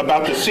this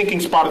about the sinking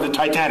spot of the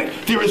Titanic.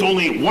 There is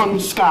only one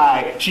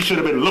sky she should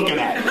have been looking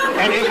at,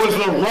 and it was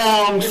the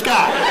wrong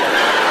sky.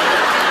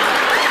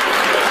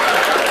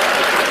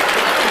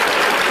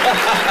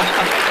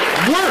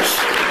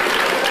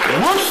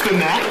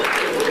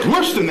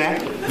 Worse than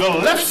that, the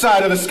left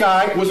side of the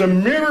sky was a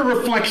mirror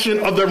reflection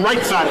of the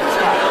right side of the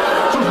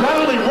sky. So it was not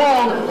only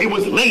wrong, it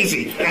was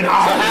lazy and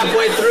odd. So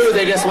halfway through,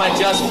 they just went,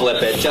 just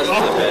flip it, just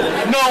flip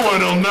it. No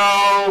one will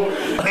know.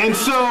 And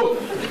so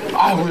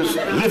I was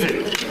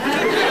livid.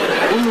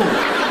 Ooh.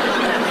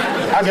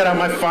 I got out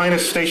my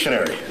finest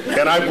stationery,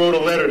 and I wrote a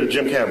letter to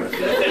Jim Cameron.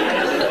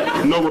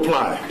 No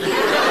reply.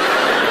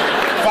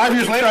 5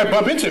 years later, I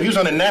bump into him. He was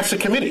on a NASA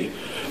committee,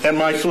 and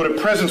my sort of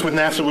presence with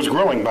NASA was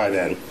growing by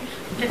then.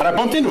 And I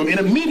bumped into him in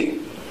a meeting.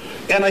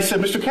 And I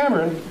said, Mr.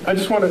 Cameron, I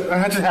just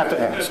have to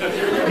ask.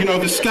 You know,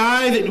 the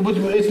sky,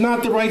 it's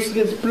not the right,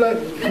 it's blood,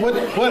 what?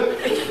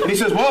 And he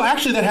says, well,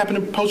 actually that happened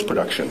in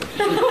post-production.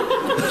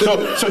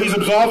 So he's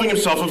absolving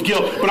himself of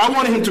guilt. But I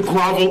wanted him to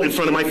grovel in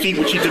front of my feet,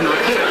 which he did not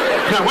do.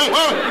 Now,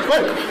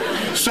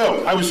 wait.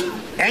 So I was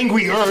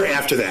angrier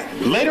after that.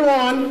 Later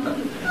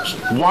on,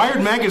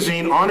 Wired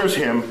magazine honors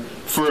him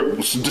for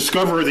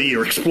Discoverer of the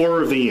Year,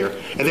 Explorer of the Year.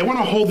 And they want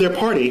to hold their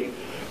party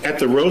at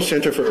the Rose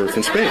Center for Earth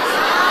and Space.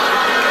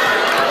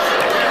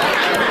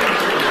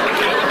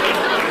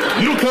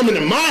 You don't come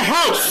into my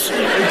house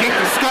and get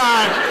the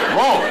sky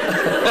wrong.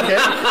 Okay?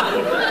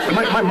 Is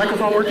my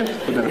microphone working?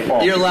 Or did it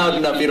fall? You're loud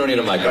enough, you don't need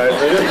a microphone.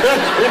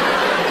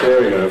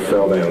 There we go, it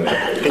fell down.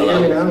 Can you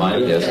hear me now?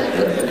 Mine, yes.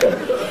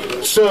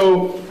 Okay.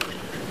 So,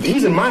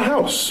 he's in my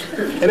house.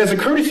 And as a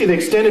courtesy, they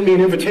extended me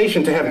an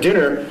invitation to have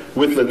dinner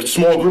with a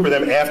small group of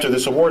them after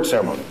this award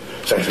ceremony.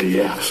 So I said,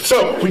 yeah.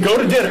 So we go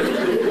to dinner.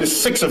 There's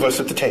 6 of us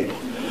at the table.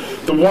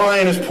 The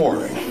wine is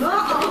pouring.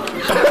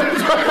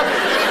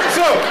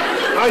 So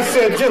I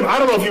said, Jim, I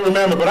don't know if you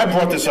remember, but I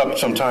brought this up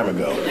some time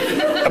ago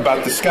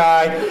about the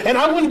sky. And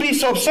I wouldn't be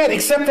so upset,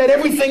 except that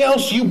everything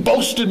else you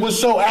boasted was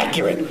so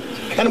accurate.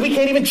 And we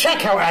can't even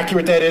check how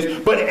accurate that is,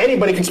 but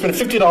anybody can spend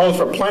 $50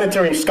 for a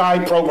planetarium sky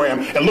program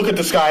and look at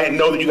the sky and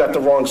know that you got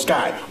the wrong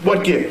sky.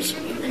 What gives?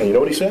 And you know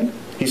what he said?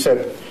 He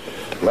said,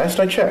 last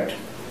I checked,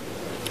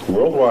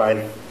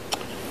 worldwide,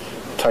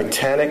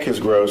 Titanic has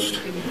grossed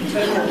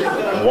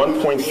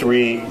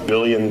 $1.3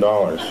 billion.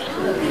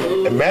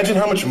 Imagine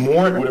how much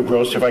more it would have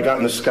grossed if I got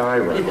in the sky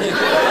right.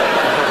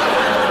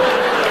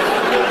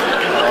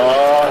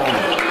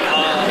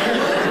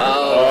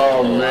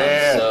 Oh,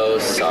 man. I'm so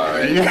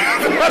sorry.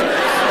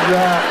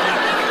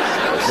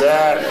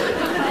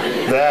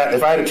 That,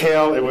 if I had a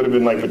tail, it would have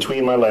been like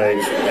between my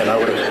legs, and I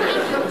would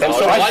have... And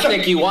so I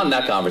think you won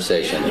that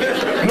conversation.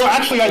 No,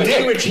 actually I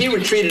did. He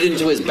retreated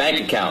into his bank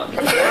account.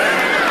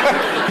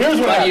 Here's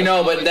what happened. You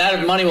know, but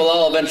that money will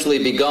all eventually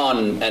be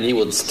gone, and he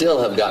would still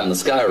have gotten the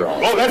sky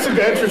wrong. Oh, that's an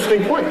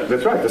interesting point.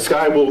 That's right. The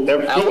sky will...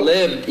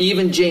 outlive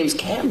even James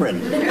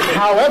Cameron.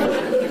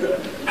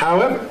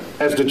 However,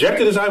 as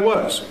dejected as I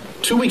was,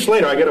 2 weeks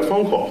later I get a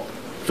phone call.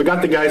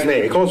 Forgot the guy's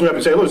name. He calls me up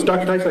and says, hello, it's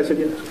Dr. Tyson? I said,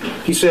 yes.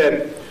 He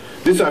said,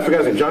 I forgot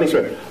his name, Johnny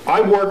Smith.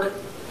 I work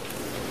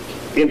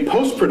in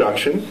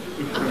post-production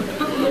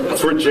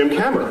for Jim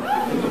Cameron.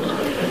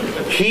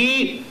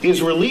 He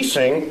is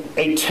releasing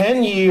a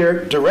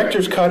 10-year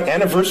director's cut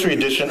anniversary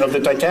edition of the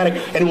Titanic,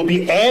 and will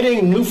be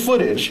adding new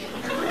footage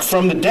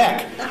from the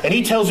deck. And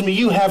he tells me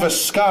you have a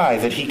sky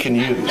that he can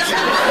use.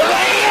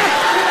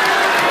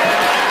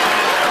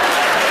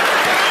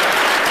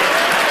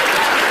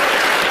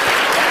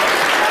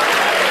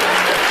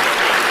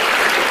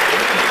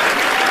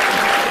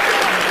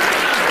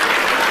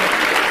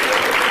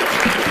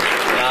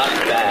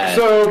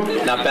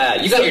 Not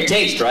bad. You got your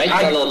taste, right? You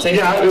got a little taste.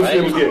 Yeah, right?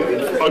 It was good.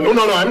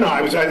 No, I'm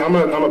not. I'm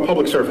a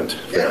public servant.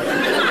 Yeah.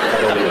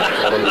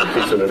 I don't need a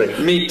piece of the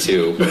thing. Me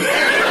too.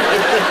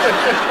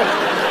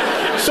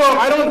 So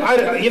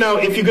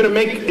if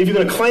you're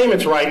gonna claim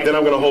it's right, then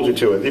I'm gonna hold you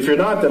to it. If you're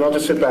not, then I'll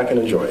just sit back and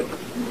enjoy it.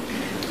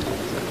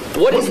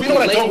 You know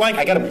what I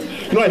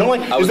don't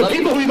like? Is the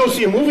people who you go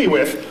see a movie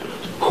with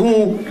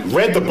who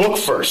read the book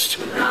first.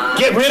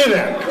 Get rid of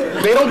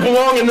them. They don't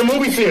belong in the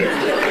movie theater.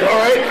 All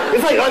right?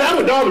 It's like,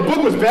 the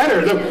book was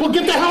better. Well,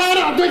 get the hell out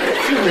of it.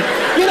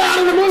 Get out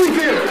of the movie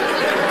theater.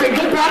 Then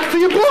go back to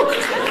your book.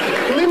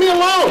 Leave me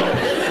alone.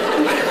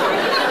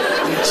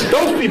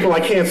 Those people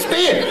I can't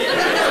stand.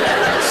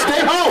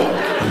 Stay home.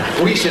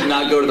 We should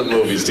not go to the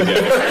movies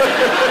together.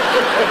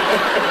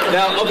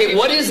 Now, okay,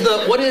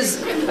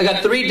 I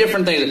got 3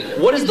 different things.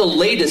 What is the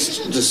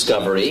latest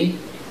discovery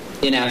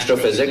in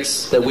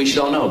astrophysics that we should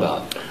all know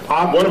about?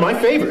 One of my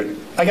favorite.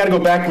 I got to go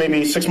back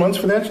maybe 6 months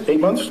for that. 8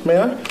 months, may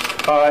I?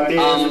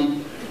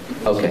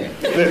 Okay.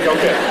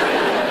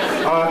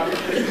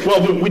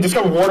 Well, we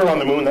discovered water on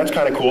the moon. That's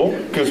kind of cool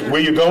because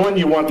where you're going,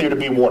 you want there to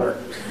be water.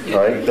 All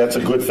right, that's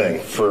a good thing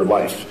for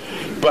life.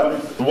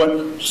 But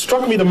what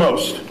struck me the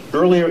most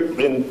earlier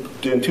in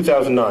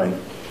 2009,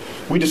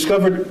 we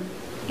discovered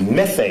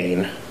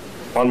methane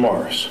on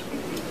Mars.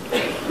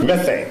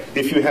 Methane.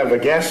 If you have a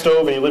gas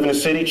stove and you live in a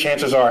city,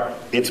 chances are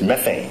it's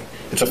methane.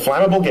 It's a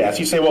flammable gas.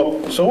 You say,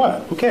 well, so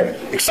what? Who cares?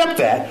 Except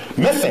that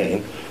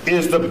methane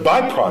is the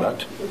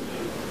byproduct.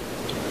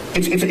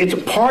 It's a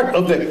part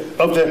of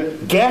the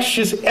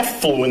gaseous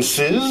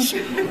effluences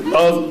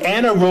of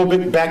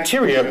anaerobic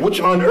bacteria, which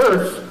on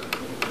Earth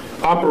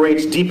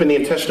operates deep in the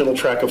intestinal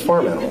tract of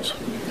farm animals.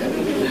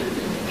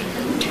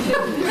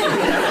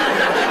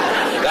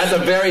 That's a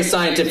very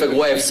scientific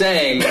way of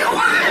saying there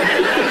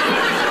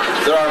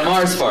are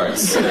Mars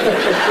farts.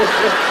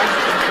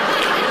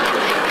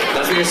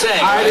 That's what you're saying,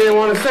 I right? didn't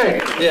want to say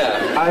it.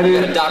 Yeah. You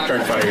got a doctor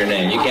in front of your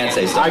name. You can't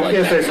say stuff like that. I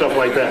can't say stuff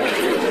like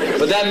that.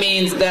 But that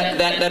means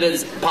that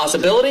is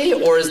possibility,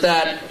 or is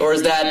that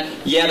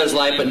yeah, there's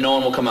life, but no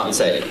one will come out and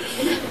say it?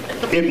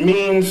 It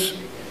means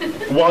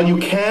while you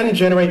can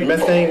generate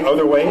methane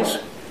other ways,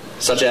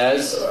 such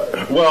as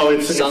sunlight.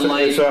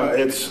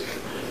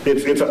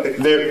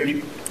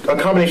 It's a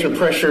combination of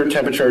pressure,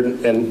 temperature,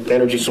 and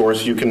energy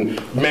source. You can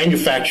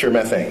manufacture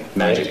methane.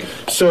 Magic.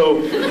 Right?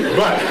 So,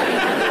 but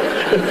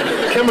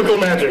chemical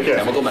magic. Yeah.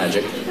 Chemical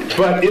magic.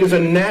 But it is a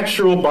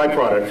natural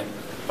byproduct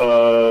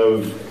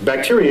of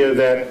bacteria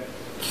that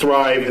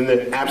thrive in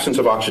the absence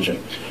of oxygen.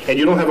 And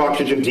you don't have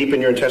oxygen deep in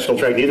your intestinal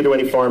tract, neither do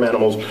any farm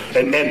animals.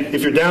 And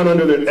if you're down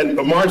under and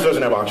Mars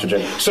doesn't have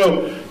oxygen.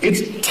 So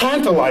it's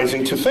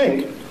tantalizing to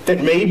think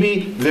that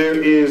maybe there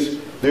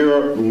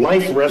are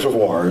life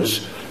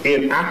reservoirs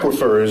in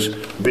aquifers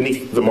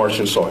beneath the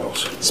Martian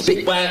soils. As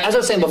I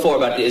was saying before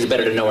about is it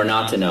better to know or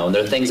not to know, and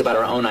there are things about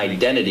our own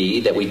identity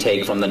that we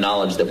take from the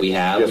knowledge that we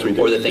have, yes, we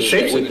do. or the things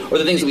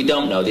that we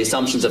don't know, the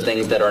assumptions of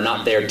things that are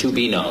not there to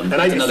be known.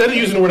 And instead of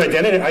using the word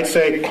identity, I'd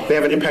say they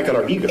have an impact on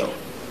our ego.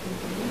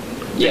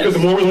 Yes. Because the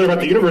more we learn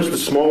about the universe, the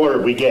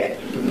smaller we get,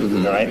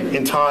 all right?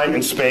 In time,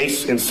 in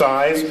space, in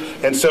size.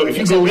 And so if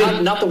you go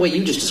in... Not the way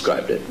you just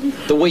described it.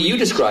 The way you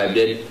described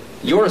it,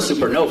 you're a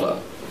supernova.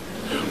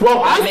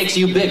 Well, that makes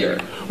you bigger.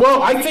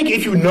 Well, I think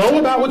if you know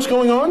about what's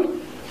going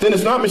on, then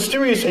it's not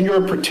mysterious and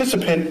you're a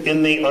participant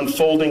in the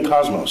unfolding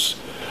cosmos.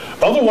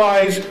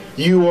 Otherwise,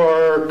 you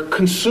are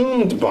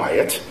consumed by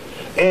it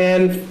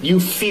and you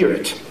fear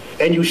it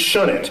and you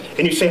shun it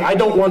and you say, I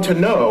don't want to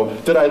know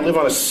that I live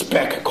on a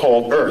speck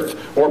called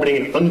Earth,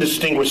 orbiting an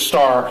undistinguished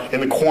star in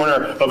the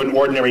corner of an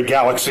ordinary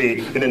galaxy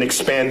in an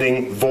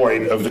expanding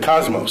void of the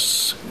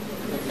cosmos.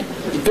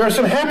 There are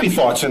some happy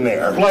thoughts in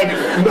there, like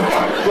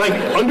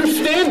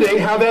understanding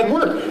how that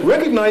worked,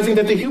 recognizing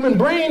that the human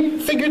brain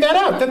figured that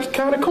out. That's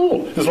kind of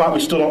cool. There's a lot we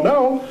still don't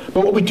know,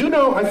 but what we do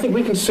know, I think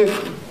we can sit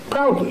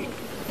proudly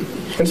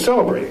and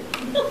celebrate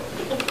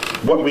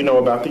what we know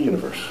about the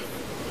universe.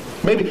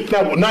 Maybe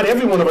now, not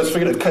every one of us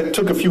figured it.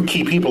 Took a few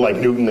key people like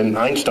Newton and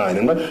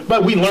Einstein,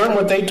 but we learned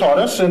what they taught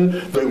us, and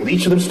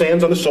each of them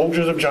stands on the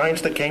shoulders of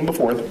giants that came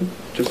before them,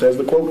 just as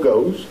the quote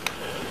goes.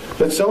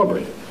 Let's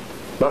celebrate it,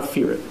 not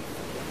fear it.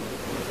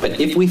 But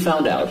if we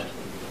found out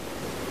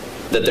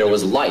that there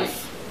was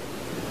life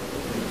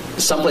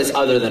someplace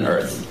other than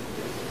Earth,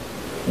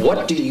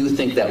 what do you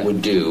think that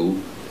would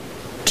do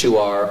to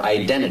our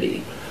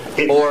identity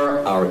or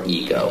our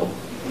ego?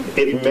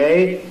 It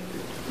may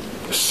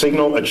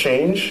signal a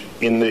change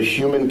in the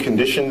human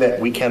condition that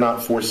we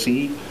cannot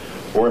foresee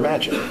or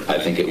imagine. I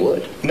think it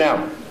would.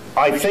 Now,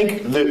 I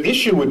think the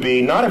issue would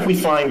be not if we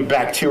find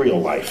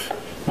bacterial life,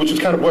 which is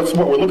kind of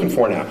what we're looking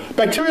for now.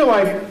 Bacterial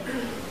life,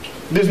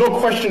 there's no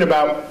question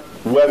about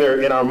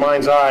whether in our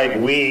mind's eye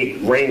we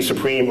reign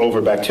supreme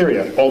over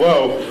bacteria,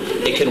 although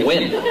it can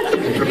win.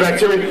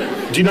 Bacteria,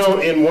 do you know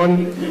in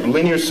 1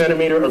 linear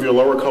centimeter of your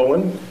lower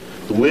colon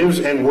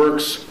lives and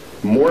works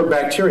more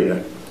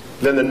bacteria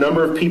than the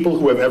number of people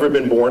who have ever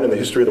been born in the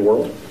history of the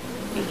world?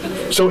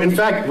 So in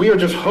fact, we are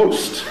just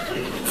hosts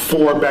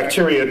for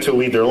bacteria to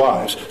lead their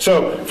lives.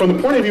 So from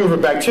the point of view of a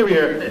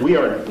bacteria,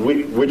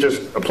 we're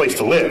just a place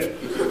to live.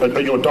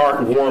 A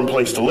dark, warm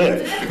place to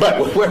live.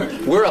 But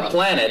we're a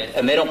planet,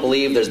 and they don't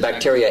believe there's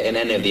bacteria in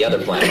any of the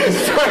other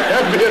planets.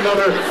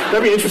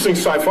 That'd be an interesting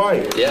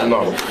sci-fi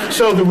novel.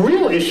 So the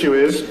real issue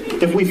is,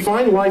 if we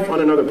find life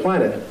on another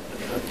planet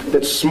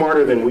that's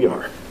smarter than we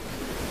are,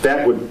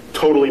 that would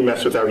totally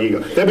mess with our ego.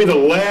 That'd be the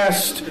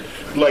last,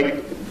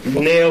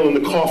 nail in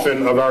the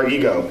coffin of our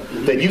ego.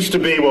 That used to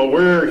be, well,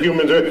 we're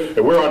humans,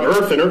 and we're on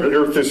Earth, and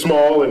Earth is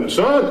small, and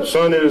the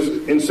sun is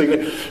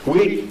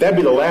insignificant. That'd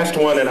be the last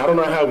one, and I don't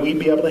know how we'd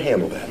be able to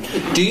handle that.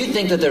 Do you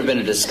think that there have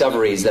been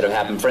discoveries that have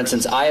happened? For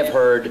instance, I have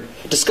heard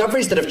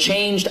discoveries that have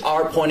changed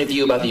our point of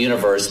view about the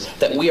universe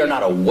that we are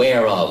not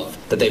aware of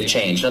that they've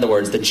changed. In other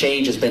words, the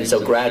change has been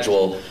so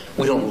gradual,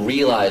 we don't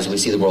realize we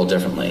see the world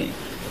differently.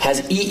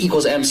 Has E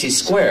equals MC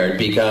squared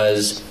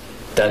because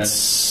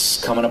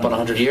that's coming up on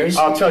 100 years?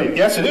 I'll tell you.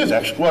 Yes, it is,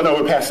 actually. Well, no,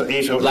 we're past the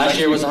age. Last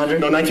year was 100?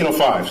 No,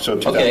 1905, so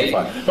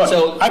 2005. Okay. But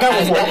so I got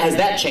one for you. Has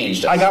that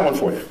changed us? I got one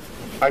for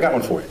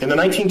you. In the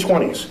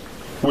 1920s,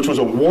 which was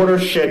a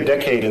watershed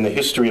decade in the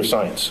history of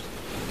science,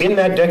 in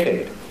that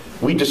decade,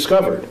 we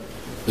discovered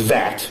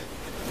that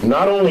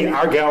not only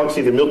our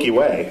galaxy, the Milky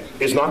Way,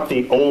 is not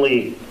the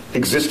only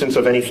existence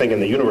of anything in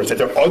the universe, that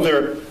there are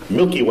other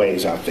Milky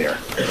Ways out there.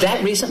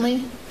 That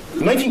recently?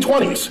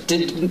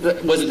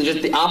 1920s. Was it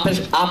just the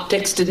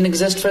optics didn't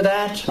exist for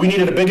that? We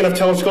needed a big enough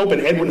telescope,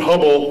 and Edwin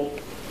Hubble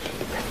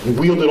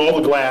wielded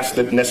all the glass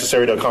that's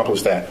necessary to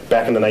accomplish that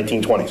back in the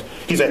 1920s.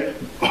 He said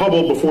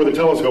Hubble, before the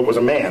telescope, was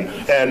a man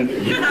and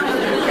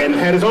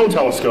had his own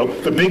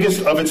telescope, the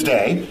biggest of its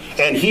day,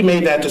 and he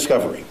made that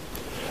discovery.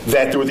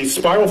 That there were these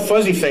spiral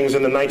fuzzy things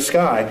in the night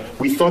sky.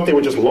 We thought they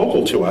were just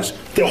local to us.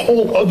 They're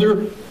whole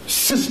other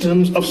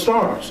systems of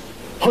stars.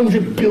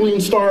 100 billion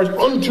stars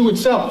unto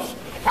itself,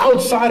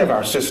 outside of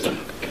our system.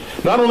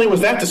 Not only was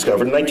that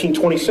discovered in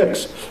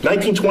 1926,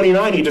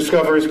 1929 he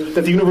discovers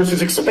that the universe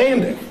is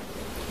expanding.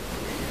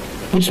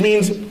 Which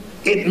means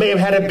it may have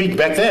had a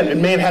back then, it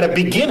may have had a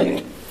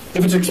beginning.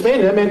 If it's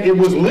expanding, that meant it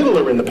was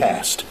littler in the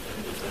past.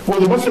 Well,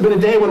 there must have been a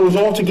day when it was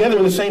all together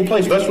in the same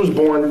place. Thus was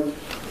born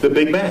the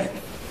Big Bang.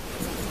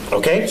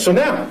 Okay, so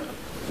now,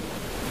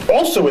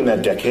 also in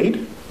that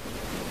decade,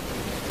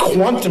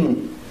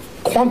 quantum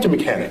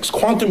mechanics,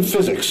 quantum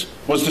physics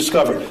was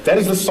discovered. That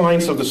is the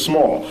science of the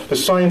small, the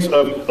science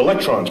of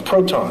electrons,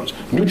 protons,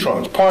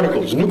 neutrons,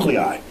 particles,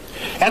 nuclei.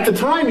 At the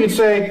time, you'd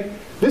say,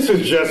 this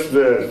is just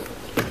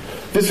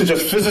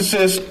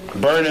physicists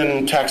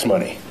burning tax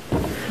money.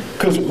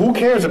 Because who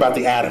cares about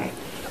the atom?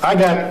 I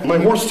got my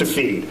horse to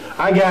feed.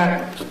 I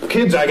got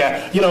kids,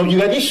 you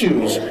got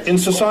issues in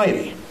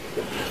society.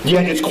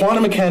 Yet it's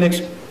quantum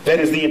mechanics that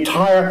is the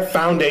entire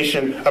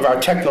foundation of our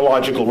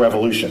technological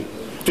revolution.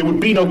 There would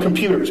be no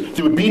computers.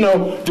 There would be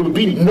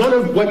none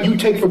of what you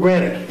take for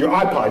granted, your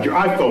iPod, your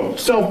iPhone,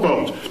 cell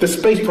phones, the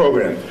space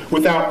program,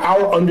 without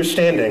our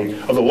understanding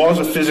of the laws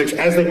of physics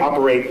as they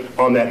operate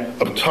on that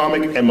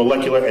atomic and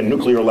molecular and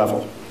nuclear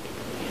level.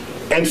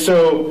 And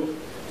so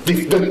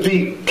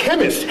the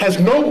chemist has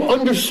no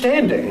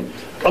understanding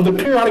of the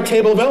periodic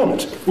table of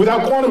elements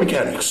without quantum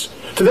mechanics.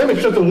 To them,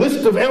 it's just a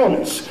list of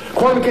elements.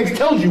 Quantum mechanics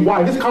tells you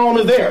why this column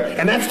is there,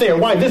 and that's there,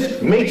 why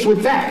this mates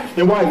with that,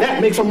 and why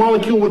that makes a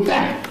molecule with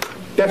that.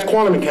 That's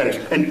quantum mechanics,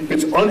 and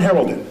it's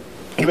unheralded.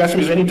 You ask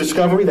me, is there any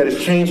discovery that has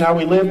changed how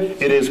we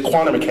live? It is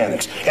quantum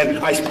mechanics. And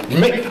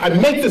I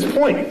make this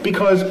point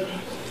because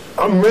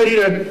I'm ready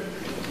to...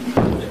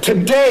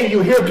 Today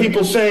you hear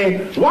people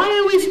saying, why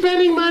are we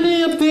spending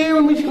money up there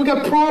when we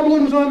got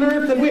problems on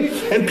Earth?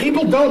 And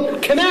people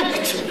don't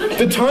connect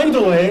the time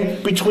delay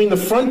between the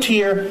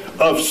frontier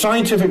of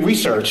scientific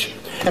research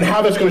and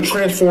how that's going to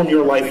transform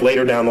your life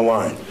later down the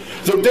line.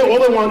 So all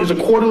they want is a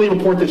quarterly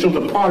report that shows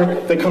the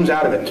product that comes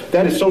out of it.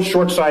 That is so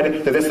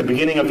short-sighted that that's the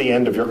beginning of the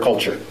end of your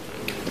culture.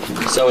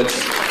 So it's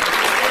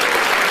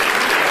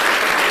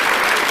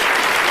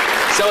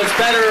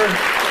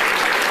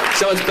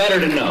better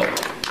to know.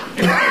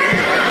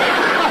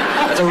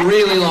 That's a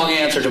really long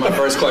answer to my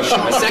first question.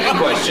 My second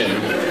question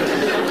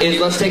is,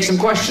 let's take some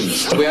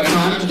questions. Do we have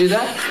time to do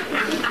that?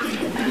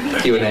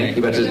 Q&A.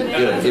 You better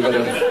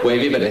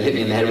wave. You better hit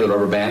me in the head with a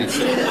rubber band.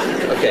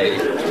 Okay.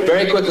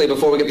 Very quickly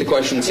before we get the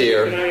questions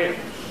here.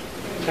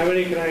 How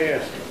many can I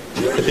ask?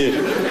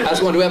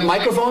 Ask one. Do we have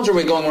microphones, or are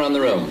we going around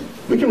the room?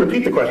 We can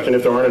repeat the question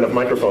if there aren't enough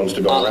microphones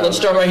to go around. Let's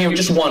start right here.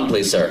 Just one,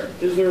 please, sir.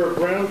 Is there a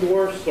brown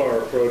dwarf star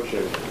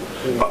approaching?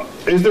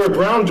 Is there a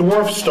brown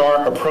dwarf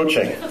star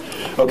approaching?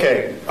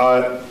 Okay.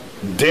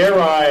 Dare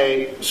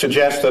I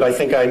suggest that I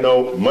think I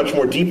know much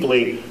more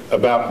deeply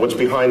about what's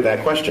behind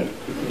that question?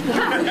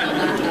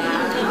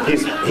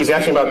 He's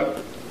asking about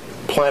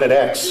Planet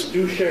X.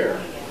 Do share.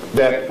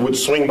 That would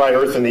swing by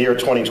Earth in the year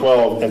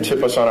 2012 and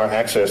tip us on our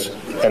axis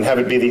and have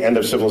it be the end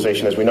of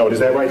civilization as we know it. Is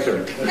that right,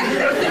 sir?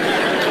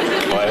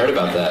 Oh, I heard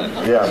about that.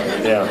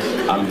 Yeah.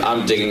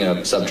 I'm digging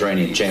a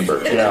subterranean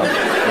chamber. Yeah.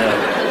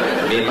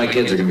 Me and my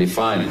kids are going to be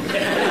fine.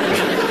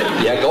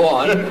 Yeah, go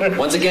on.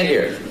 When's it get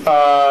here?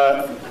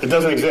 It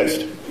doesn't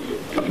exist.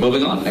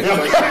 Moving on. Next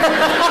question.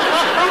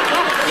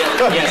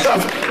 Yes.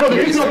 No,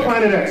 there is no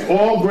Planet X.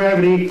 All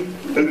gravity,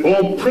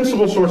 all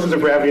principal sources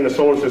of gravity in the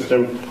solar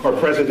system are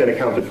present and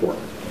accounted for.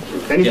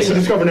 Anything we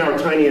discover now are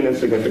tiny and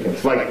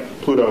insignificant, like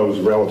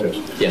Pluto's relatives.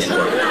 Yes.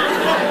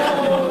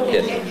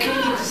 Yes.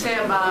 Anything to say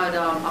about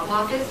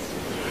Apophis.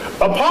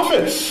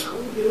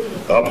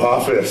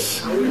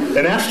 Apophis.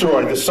 An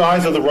asteroid the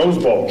size of the Rose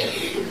Bowl.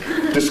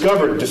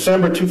 Discovered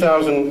December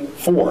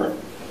 2004.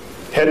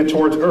 Headed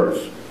towards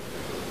Earth.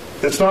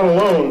 It's not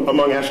alone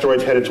among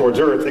asteroids headed towards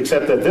Earth,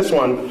 except that this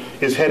one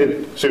is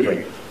headed,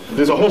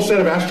 there's a whole set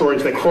of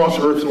asteroids that cross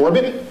Earth's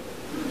orbit.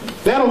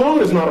 That alone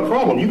is not a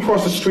problem. You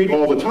cross the street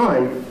all the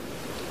time,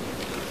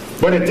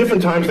 but at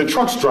different times the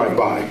trucks drive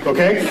by,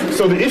 okay?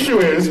 So the issue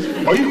is,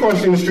 are you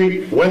crossing the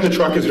street when the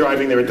truck is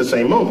driving there at the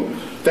same moment?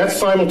 That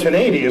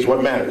simultaneity is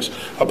what matters.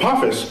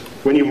 Apophis,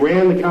 when you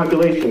ran the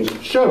calculations,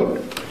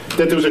 showed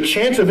that there was a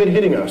chance of it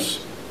hitting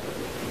us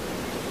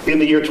in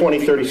the year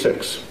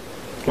 2036,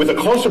 with a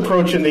close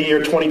approach in the year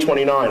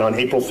 2029 on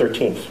April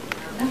 13th.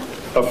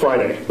 A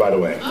Friday, by the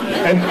way.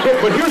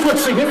 But here's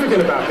what's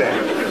significant about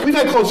that. We've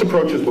had close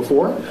approaches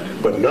before,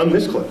 but none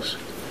this close.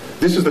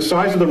 This is the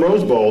size of the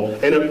Rose Bowl,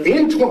 and on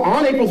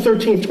April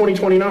 13th,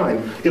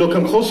 2029, it'll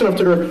come close enough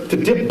to Earth to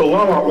dip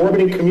below our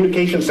orbiting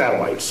communication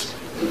satellites.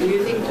 Do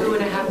you think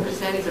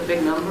 2.5% saying it's a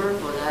big number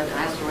for that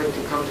asteroid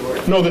to come to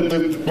Earth? No,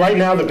 right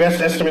now the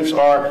best estimates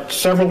are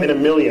several in a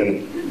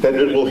million that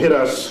it will hit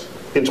us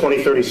in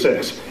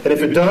 2036. And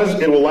if it does,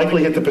 it will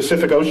likely hit the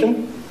Pacific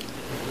Ocean,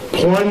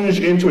 plunge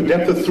into a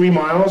depth of 3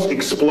 miles,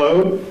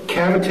 explode,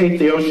 cavitate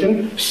the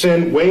ocean,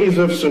 send waves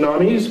of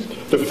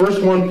tsunamis. The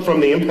first one from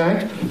the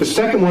impact. The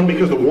second one,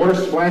 because the water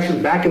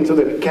splashes back into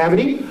the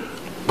cavity,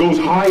 goes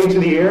high into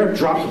the air,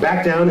 drops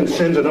back down, and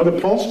sends another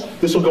pulse.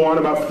 This will go on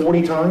about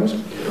 40 times.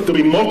 There'll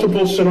be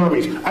multiple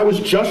tsunamis. I was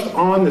just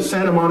on the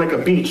Santa Monica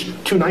beach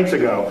 2 nights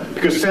ago,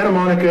 because Santa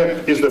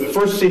Monica is the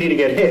first city to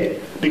get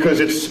hit, because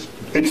it's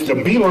the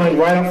beeline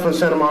right up from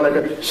Santa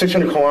Monica,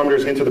 600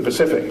 kilometers into the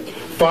Pacific.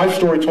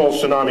 5-story tall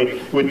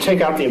tsunami would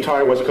take out the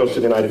entire west coast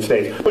of the United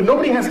States. But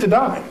nobody has to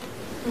die,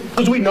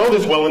 because we know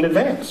this well in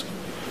advance.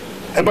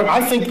 But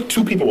I think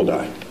 2 people will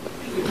die.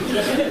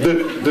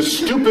 The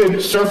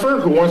stupid surfer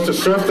who wants to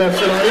surf that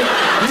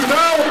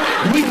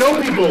tsunami, we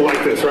know people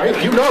like this, right?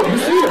 You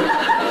see them.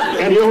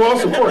 And you know who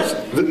else, of course?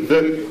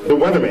 The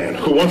weatherman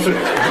who wants to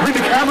bring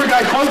the camera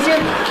guy closer.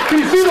 Can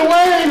you see the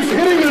waves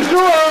hitting the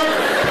shore?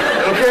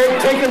 Okay,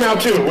 take them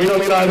out too. We don't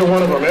need either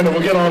one of them, and then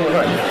we'll get on with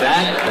it.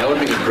 That would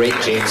be a great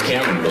James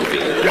Cameron movie.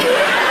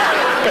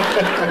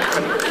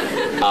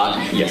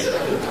 Yes.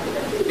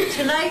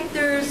 Tonight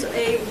there's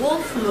a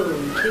wolf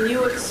moon. Can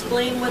you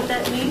explain what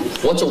that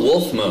means? What's a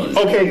wolf moon?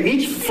 Okay,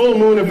 each full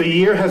moon of the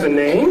year has a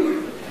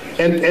name,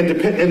 and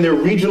there are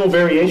regional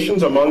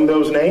variations among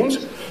those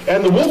names.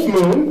 And the wolf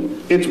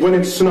moon, it's when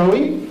it's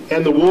snowy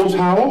and the wolves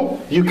howl.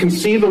 You can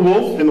see the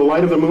wolf in the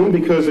light of the moon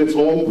because the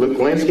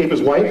landscape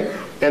is white,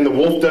 and the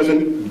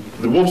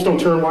wolves don't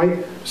turn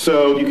white,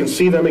 so you can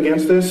see them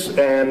against this.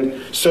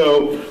 And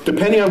so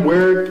depending on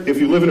if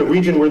you live in a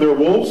region where there are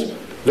wolves,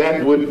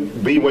 that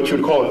would be what you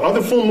would call it. Other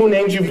full moon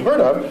names you've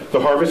heard of, the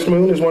harvest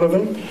moon is one of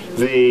them.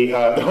 The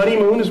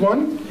honeymoon is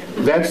one.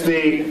 That's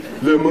the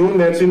moon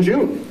that's in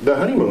June, the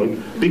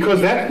honeymoon,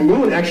 because that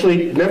moon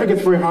actually never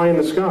gets very high in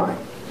the sky.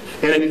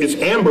 And it's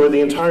amber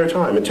the entire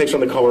time. It takes on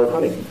the color of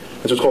honey.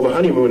 And so it's called the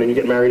honeymoon, and you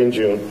get married in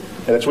June.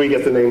 And that's where you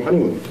get the name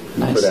honeymoon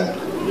for that.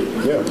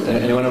 Yeah.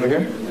 Anyone over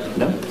here?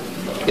 No?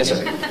 Yes,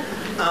 sir.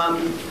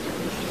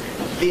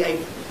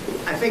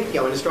 I think,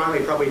 in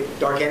astronomy, probably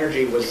dark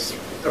energy was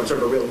sort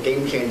of a real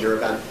game changer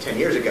about 10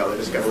 years ago, the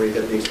discovery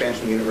that the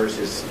expansion of the universe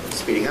is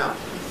speeding up.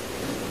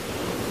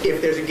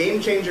 If there's a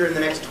game changer in the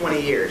next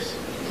 20 years,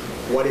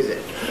 what is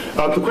it?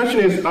 The question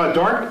is,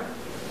 dark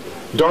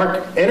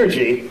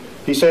energy,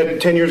 he said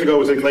 10 years ago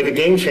was like a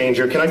game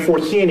changer. Can I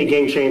foresee any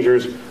game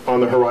changers on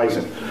the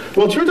horizon?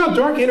 Well, it turns out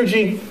dark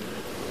energy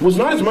was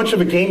not as much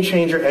of a game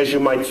changer as you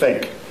might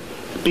think,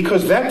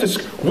 because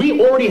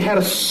we already had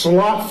a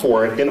slot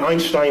for it in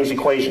Einstein's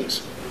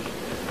equations.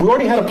 We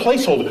already had a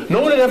placeholder.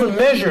 No one had ever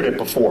measured it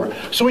before,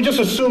 so we just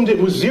assumed it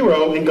was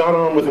 0 and got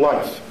on with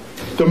life.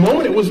 The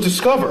moment it was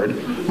discovered,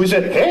 we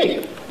said,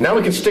 hey, now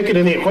we can stick it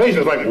in the equation.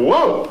 It's like,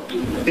 whoa!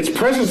 Its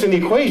presence in the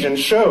equation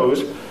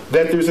shows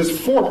that there's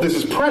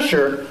this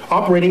pressure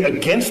operating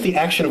against the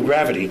action of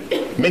gravity,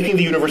 making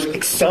the universe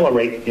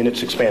accelerate in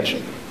its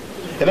expansion.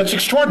 And that's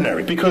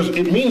extraordinary, because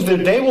it means that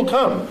a day will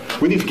come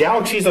where these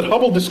galaxies that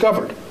Hubble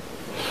discovered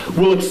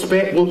will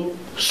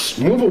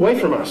move away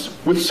from us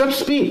with such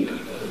speed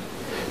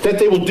that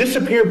they will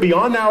disappear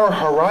beyond our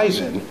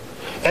horizon,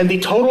 and the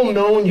total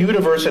known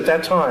universe at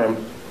that time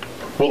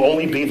will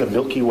only be the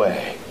Milky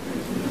Way,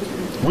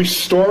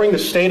 restoring the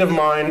state of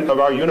mind of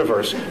our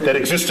universe that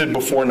existed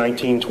before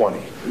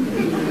 1920.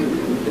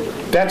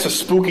 That's a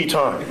spooky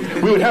time.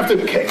 We would have to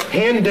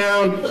hand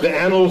down the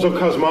annals of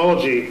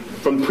cosmology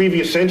from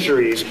previous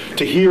centuries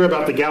to hear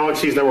about the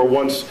galaxies that were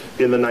once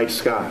in the night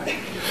sky.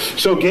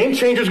 So game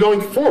changers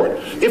going forward.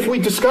 If we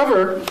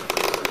discover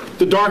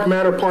the dark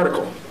matter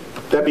particle,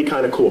 that'd be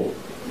kind of cool.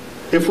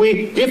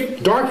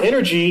 If dark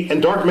energy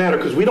and dark matter,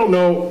 because we don't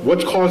know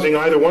what's causing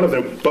either one of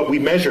them, but we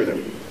measure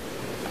them.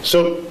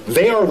 So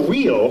they are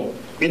real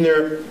in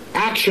their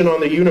action on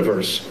the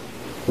universe.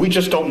 We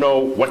just don't know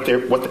what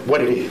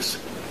it is.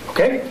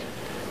 Okay?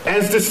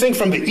 As distinct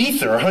from the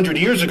ether 100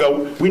 years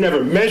ago, we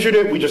never measured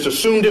it. We just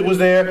assumed it was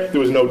there. There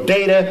was no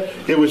data.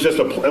 It was just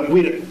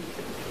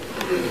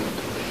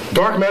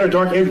dark matter,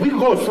 dark energy. We can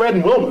call it Fred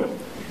and Wilma.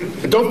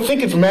 Don't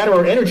think it's matter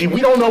or energy.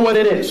 We don't know what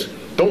it is.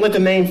 Don't let the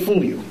name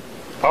fool you.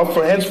 I'll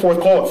henceforth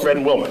call it Fred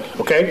and Wilma.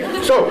 Okay?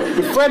 So,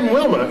 with Fred and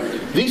Wilma,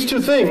 these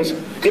two things,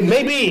 it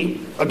may be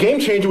a game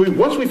changer.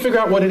 Once we figure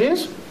out what it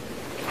is,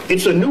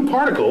 it's a new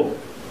particle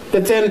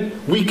that then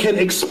we can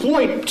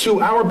exploit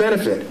to our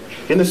benefit.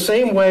 In the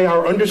same way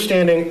our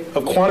understanding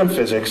of quantum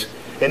physics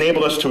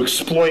enabled us to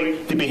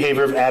exploit the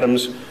behavior of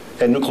atoms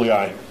and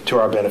nuclei to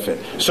our benefit.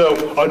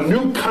 So a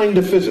new kind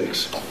of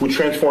physics would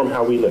transform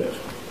how we live.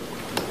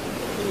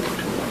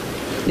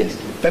 Yes?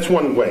 That's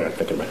one way I'm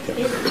thinking about it.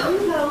 Is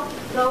Pluto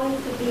going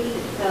to be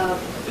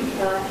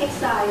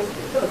excised,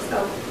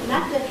 so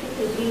not just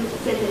because you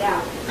send it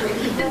out, but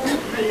it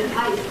doesn't pay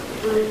ice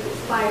when it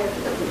expires?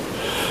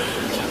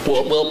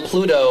 Will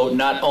Pluto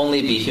not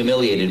only be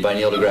humiliated by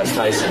Neil deGrasse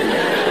Tyson,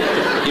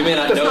 You may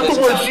not That's know not this.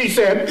 the word she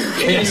said.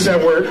 She didn't use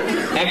that word.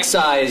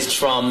 Excised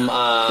from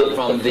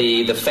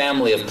the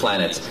family of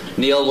planets.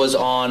 Neil was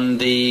on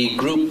the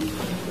group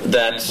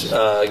that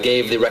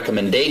gave the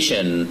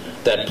recommendation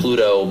that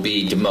Pluto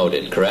be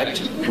demoted,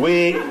 correct?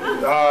 We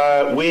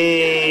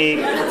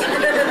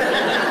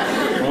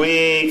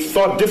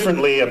thought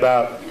differently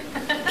about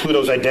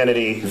Pluto's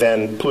identity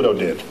than Pluto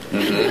did,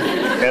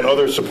 and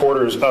other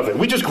supporters of it.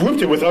 We just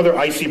grouped it with other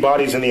icy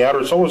bodies in the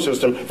outer solar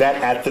system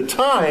that, at the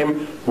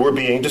time, were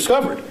being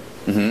discovered.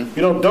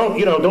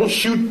 Don't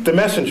shoot the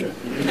messenger.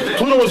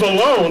 Pluto was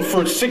alone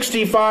for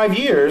 65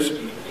 years,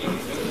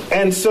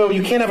 and so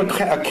you can't have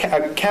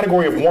a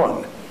category of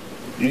one.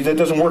 That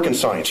doesn't work in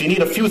science. You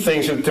need a few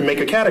things to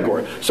make a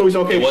category. So he's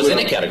okay. It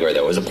wasn't a category,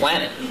 though. It was a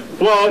planet.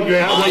 Well,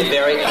 yeah. My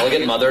very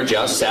elegant mother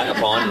just sat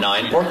upon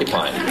 9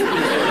 porcupine.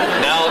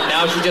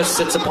 Now she just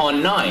sits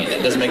upon 9.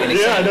 It doesn't make any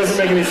sense. Yeah, it doesn't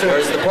make any sense.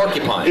 Where's the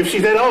porcupine? If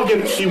she's that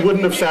elegant, she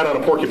wouldn't have sat on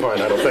a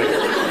porcupine, I don't think.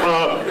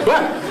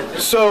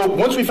 So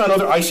once we found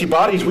other icy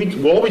bodies,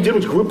 all we did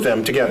was group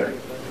them together.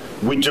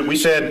 We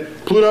said,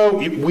 Pluto,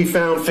 we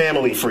found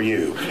family for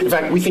you. In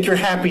fact, we think you're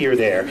happier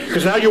there,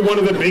 because now you're one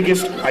of the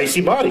biggest icy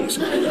bodies.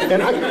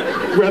 And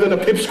rather than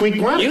a pipsqueak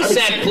planet. You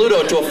sent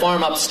Pluto to a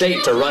farm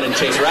upstate to run and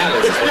chase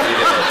rabbits, is what you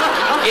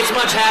did. It's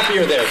much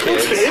happier there,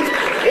 kids.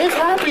 It's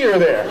happier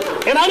there.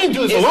 And I didn't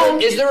do this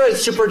alone. Is there a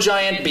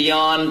supergiant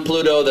beyond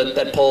Pluto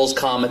that pulls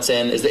comets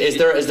in? Is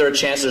there a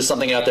chance there's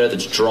something out there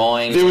that's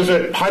drawing? There was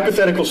a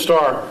hypothetical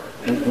star,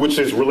 which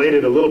is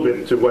related a little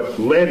bit to what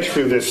led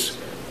to this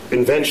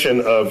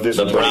invention of this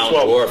the brown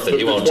dwarf that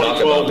you won't talk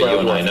about, but you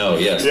and I know,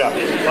 yes. Yeah.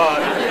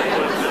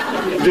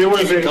 There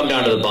was come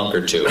down to the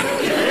bunker too.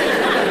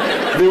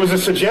 There was a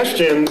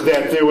suggestion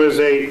that there was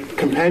a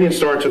companion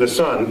star to the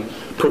Sun,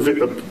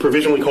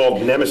 provisionally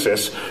called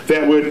Nemesis,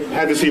 that would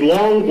have this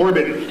long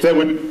orbit that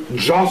would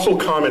jostle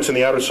comets in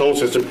the outer solar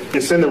system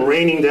and send them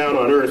raining down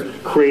on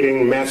Earth,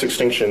 creating mass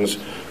extinctions,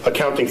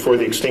 accounting for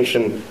the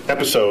extinction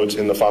episodes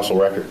in the fossil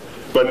record.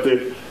 But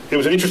it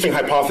was an interesting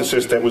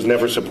hypothesis that was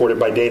never supported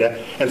by data,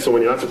 and so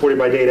when you're not supported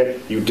by data,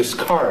 you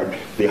discard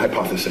the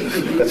hypothesis.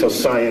 That's how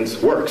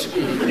science works.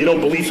 You don't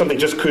believe something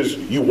just because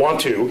you want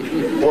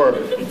to, or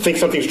think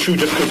something's true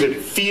just because it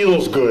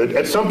feels good.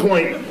 At some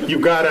point,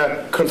 you've got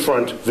to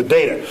confront the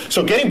data.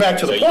 So getting back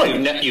to the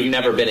point... You've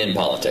never been in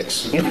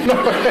politics.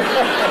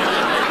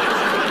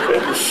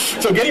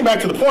 So getting back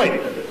to the point,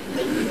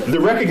 the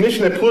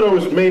recognition that Pluto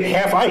is made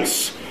half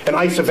ice, and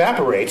ice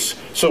evaporates,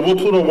 so will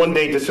Pluto one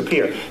day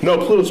disappear? No,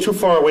 Pluto's too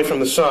far away from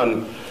the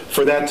Sun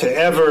for that to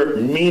ever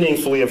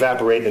meaningfully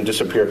evaporate and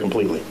disappear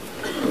completely.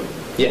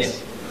 Yes?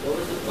 What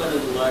was the point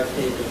of the Large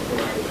Hadron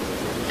Collider?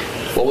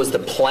 What was the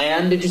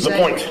plan, did you say? The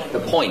point. The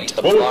point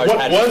of What the Large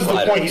Hadron was the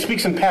Collider. point? He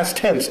speaks in past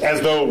tense as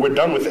though we're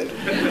done with it.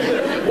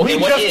 We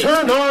what just is?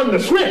 turned on the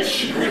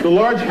switch, the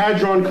Large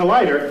Hadron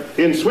Collider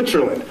in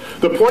Switzerland.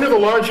 The point of the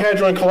Large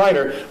Hadron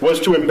Collider was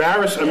to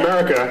embarrass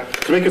America,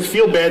 to make us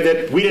feel bad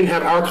that we didn't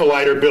have our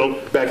collider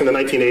built back in the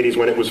 1980s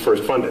when it was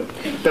first funded.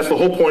 That's the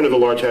whole point of the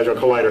Large Hadron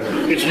Collider.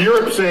 It's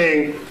Europe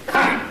saying,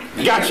 "Ha,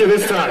 gotcha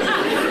this time."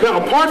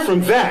 Now, apart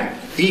from that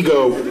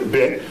ego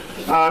bit,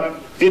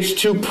 it's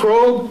to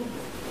probe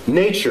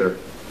nature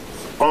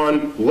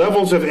on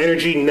levels of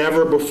energy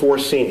never before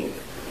seen.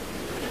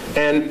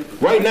 And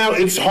right now,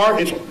 it's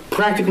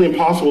practically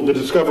impossible to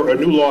discover a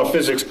new law of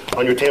physics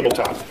on your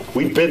tabletop.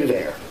 We've been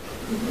there.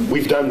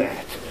 We've done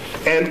that.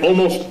 And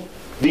almost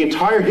the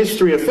entire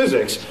history of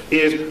physics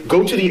is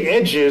go to the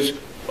edges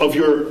of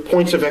your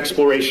points of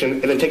exploration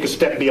and then take a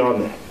step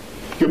beyond that.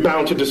 You're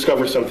bound to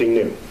discover something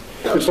new.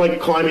 It's like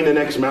climbing the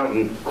next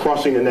mountain,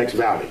 crossing the next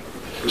valley.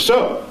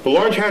 So, the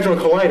Large Hadron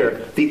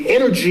Collider, the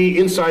energy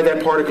inside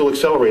that particle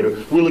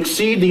accelerator will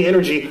exceed the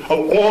energy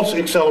of all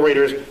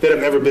accelerators that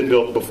have ever been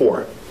built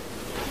before,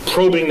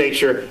 probing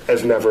nature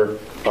as never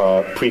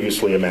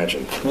previously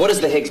imagined. What is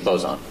the Higgs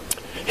boson?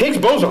 Higgs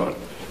boson,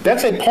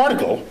 that's a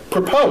particle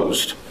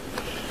proposed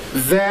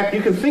that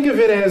you can think of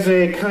it as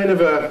a kind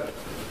of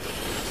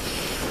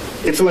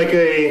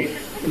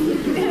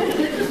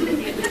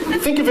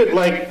think of it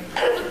like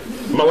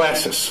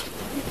molasses.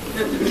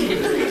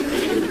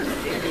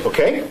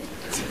 Okay?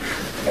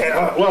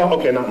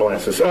 Okay, not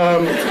molasses.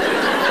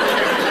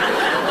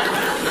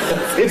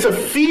 It's a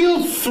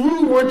field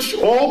through which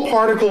all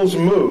particles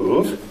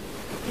move,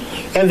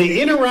 and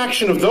the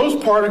interaction of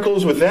those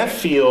particles with that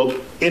field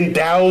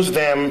endows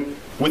them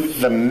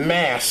with the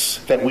mass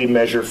that we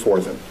measure for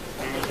them.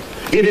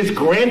 It is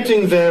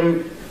granting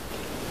them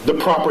the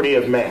property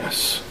of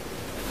mass.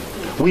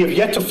 We have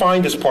yet to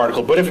find this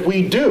particle, but if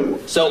we do...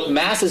 So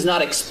mass is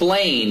not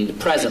explained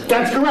presently.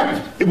 That's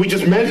correct. We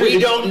just measure... We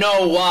don't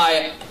know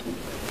why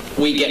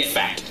we get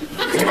fat.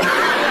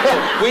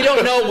 we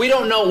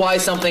don't know why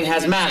something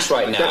has mass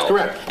right now. That's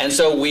correct. And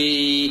so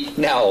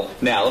now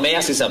let me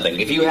ask you something.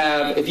 If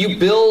you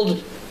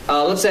build,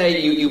 let's say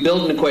you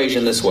build an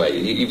equation this way.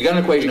 You've got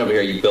an equation over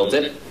here. You built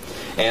it,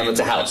 and it's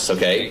a house,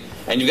 okay?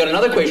 And you've got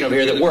another equation over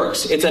here that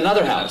works. It's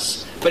another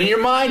house. But in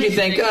your mind, you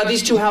think,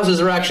 these two houses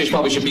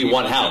probably should be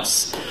one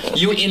house.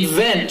 You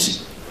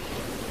invent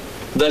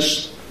the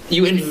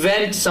you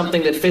invent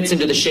something that fits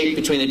into the shape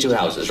between the two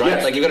houses, right?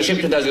 Yes. Like you've got a shape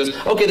between the two houses.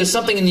 Goes, okay, there's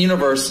something in the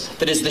universe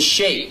that is the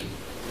shape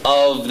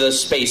of the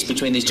space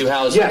between these two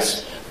houses.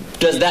 Yes.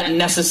 Does that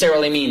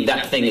necessarily mean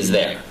that thing is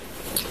there?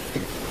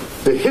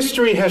 The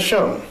history has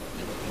shown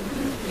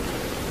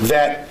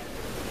that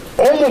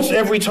almost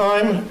every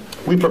time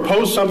we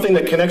propose something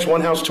that connects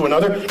one house to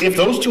another, if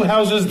those two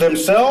houses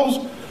themselves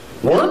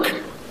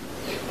work,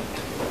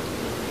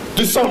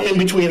 there's something in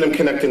between them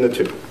connecting the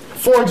two.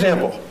 For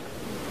example,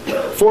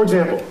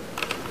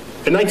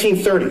 in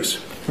 1930s,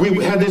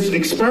 we had this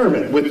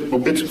experiment with,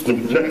 it's the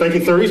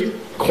 1930s,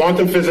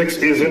 quantum physics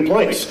is in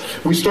place.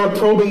 We start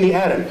probing the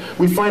atom.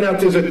 We find out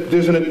there's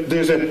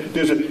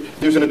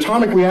an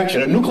atomic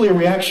reaction, a nuclear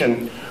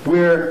reaction,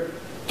 where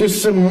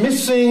there's some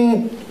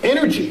missing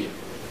energy.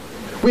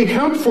 We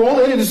account for all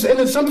that, and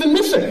there's something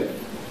missing.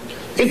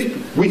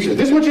 We say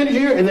this much energy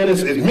here, and then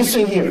it's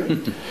missing here.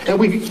 And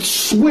we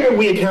swear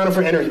we accounted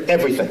for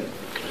everything.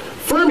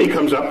 Fermi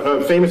comes up,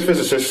 a famous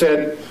physicist,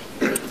 said,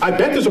 I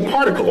bet there's a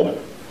particle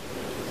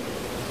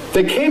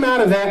that came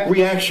out of that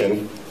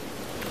reaction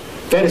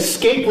that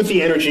escaped with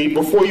the energy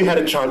before you had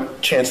a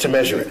chance to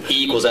measure it.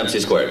 E equals mc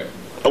squared.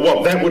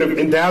 Well, that would have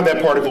endowed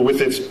that particle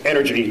with its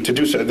energy to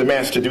do so, the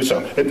mass to do so.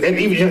 And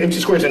even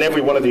MC squared is in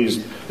every one of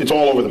these, it's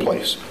all over the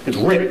place. It's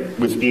written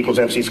with E equals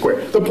MC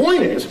squared. The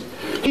point is,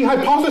 he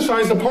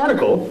hypothesized the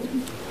particle,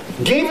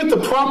 gave it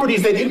the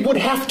properties that it would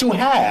have to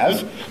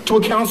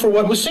account for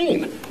what was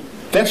seen.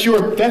 That's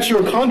your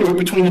conduit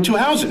between the two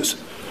houses.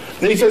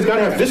 Then he says it's got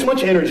to have this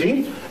much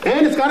energy,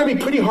 and it's got to be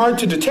pretty hard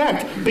to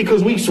detect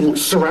because we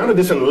surrounded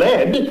this in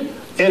lead,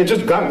 and it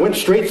just went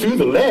straight through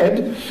the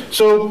lead.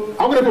 So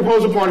I'm going to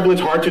propose a particle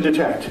that's hard to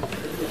detect.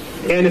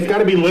 And it's got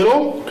to be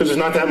little, because there's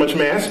not that much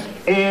mass,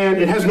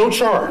 and it has no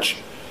charge,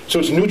 so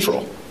it's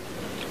neutral.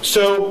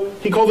 So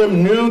he called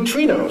them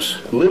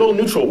neutrinos, little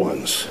neutral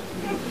ones.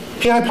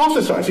 He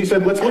hypothesized. He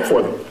said, let's look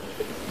for them.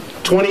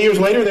 20 years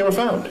later, they were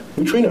found,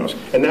 neutrinos.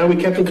 And now we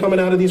kept them coming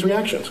out of these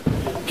reactions.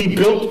 He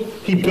built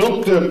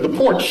the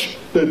porch,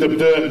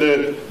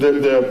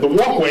 the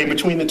walkway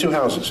between the two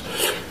houses.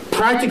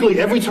 Practically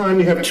every time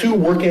you have two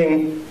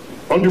working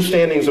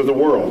understandings of the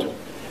world,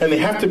 and they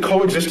have to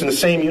coexist in the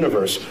same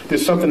universe,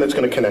 there's something that's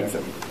going to connect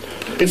them.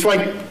 It's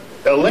like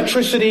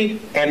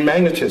electricity and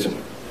magnetism,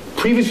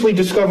 previously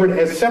discovered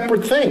as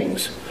separate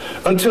things,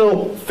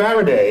 until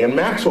Faraday and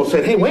Maxwell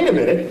said, hey, wait a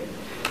minute,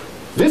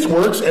 this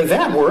works and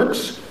that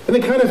works, and they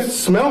kind of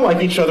smell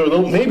like each other a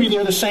little, maybe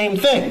they're the same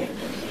thing.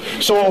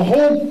 So a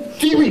whole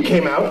theory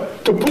came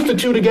out to put the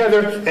two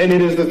together, and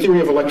it is the theory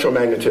of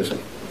electromagnetism.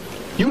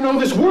 You know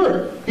this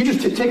word. You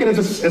just take it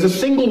as a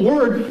single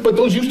word, but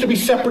those used to be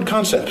separate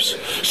concepts.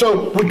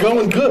 So we're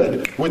going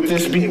good with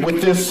this.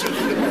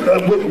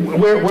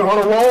 We're on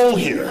a roll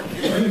here.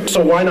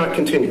 So why not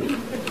continue?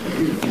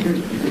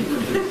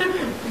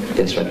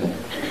 Yes, right there.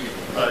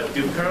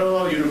 Do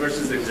parallel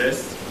universes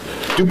exist?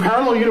 Do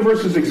parallel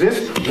universes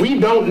exist? We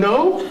don't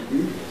know.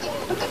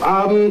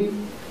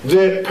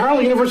 The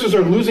parallel universes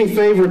are losing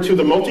favor to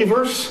the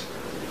multiverse.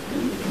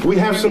 We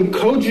have some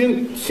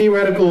cogent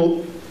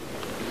theoretical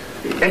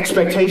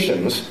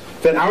expectations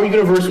that our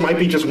universe might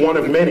be just one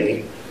of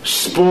many,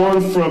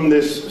 spawned from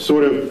this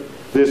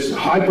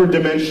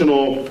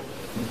hyperdimensional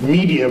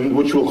medium,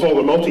 which we'll call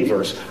the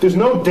multiverse. There's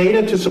no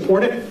data to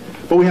support it,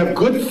 but we have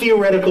good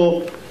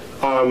theoretical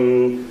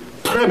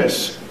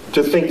premise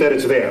to think that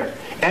it's there.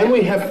 And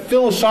we have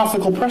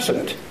philosophical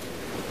precedent.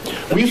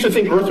 We used to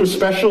think Earth was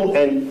special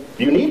and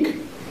unique.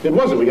 It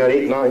wasn't. We got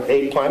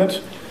 8 planets.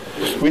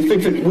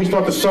 We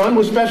thought the sun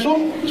was special.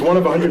 It's one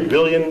of 100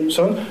 billion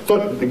suns.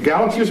 Thought the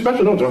galaxy was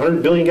special. No, it's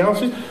 100 billion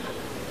galaxies.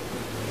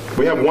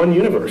 We have one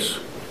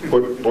universe.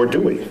 Or do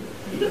we?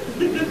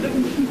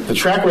 The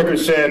track record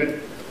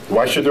said,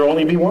 why should there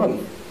only be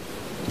one?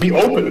 Be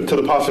open to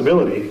the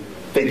possibility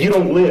that you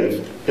don't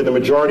live in the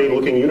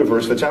majority-looking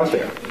universe that's out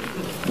there.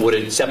 Would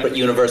a separate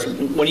universe,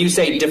 when you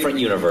say different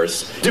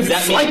universe, does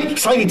that mean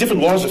slightly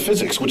different laws of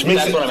physics, which makes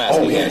That's what I'm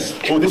asking. Oh, yes.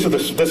 Oh, this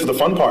is the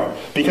fun part.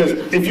 Because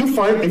if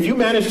you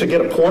manage to get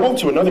a portal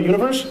to another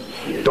universe,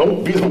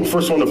 don't be the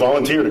first one to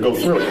volunteer to go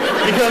through it.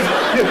 Because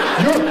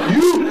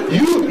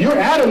your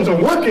atoms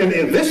are working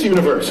in this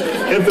universe.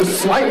 If the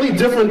slightly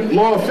different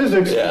law of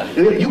physics,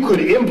 you could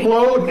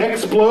implode,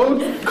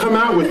 explode, come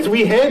out with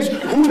 3 heads.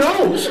 Who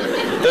knows?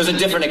 There's a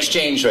different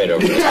exchange rate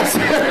over there. Yes.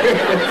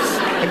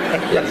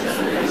 Yes.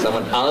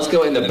 Someone, let's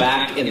go in the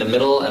back, in the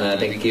middle, and I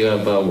think you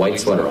have a white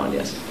sweater on,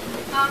 yes.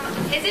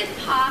 Is it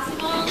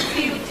possible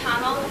to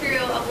tunnel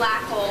through a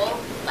black hole,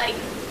 like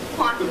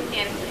quantum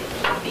mechanically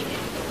speaking?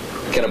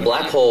 Can a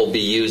black hole be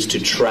used to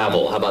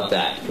travel? How about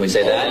that? Can we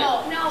say that?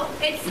 No,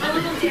 it's a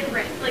little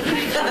different. Like,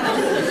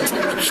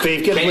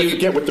 Steve,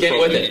 get with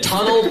it.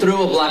 Tunnel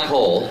through a black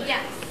hole.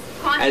 Yes.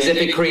 As if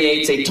it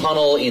creates a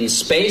tunnel in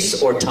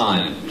space or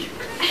time.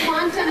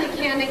 Quantum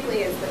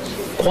mechanically is what she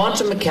said.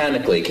 Quantum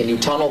mechanically, can you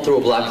tunnel through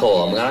a black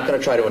hole? I'm not going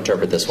to try to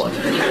interpret this one.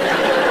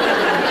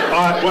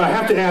 Well, I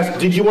have to ask,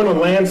 did you want to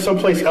land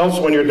someplace else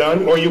when you're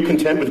done, or are you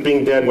content with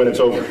being dead when it's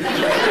over?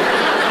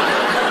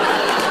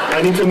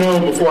 I need to know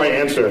before I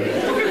answer.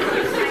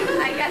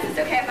 I guess it's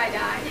okay if I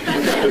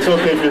It's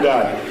okay if you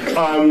die.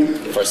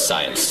 For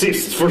science.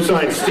 For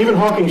science. Stephen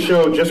Hawking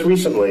showed just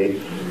recently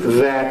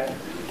that,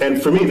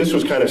 and for me this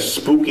was kind of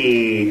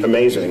spooky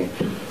amazing,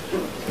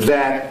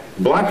 that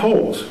black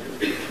holes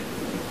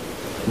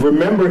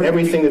remember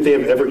everything that they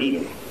have ever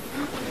eaten.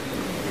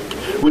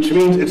 Which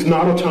means it's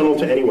not a tunnel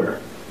to anywhere.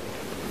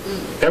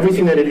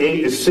 Everything that it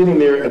ate is sitting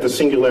there at the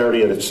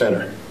singularity at its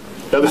center.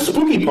 Now the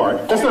spooky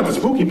part, that's not the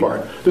spooky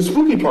part. The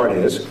spooky part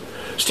is,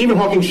 Stephen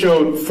Hawking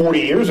showed 40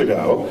 years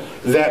ago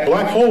that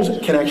black holes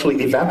can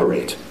actually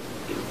evaporate.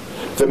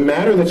 The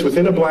matter that's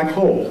within a black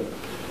hole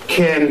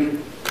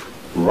can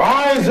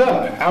rise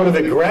up out of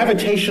the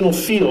gravitational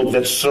field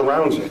that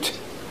surrounds it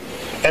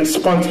and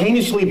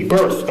spontaneously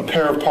birth a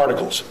pair of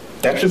particles.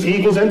 That's just E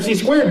equals mc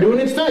squared doing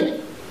its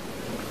thing.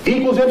 E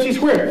equals mc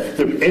squared.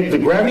 The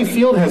gravity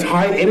field has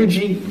high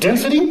energy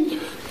density.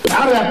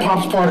 Out of that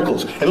pops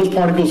particles. And those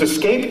particles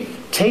escape,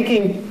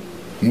 taking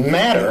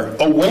matter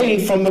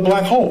away from the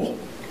black hole.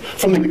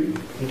 From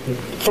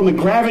the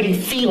gravity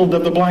field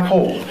of the blak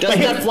hole.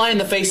 Doesn't that fly in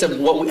the face of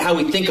how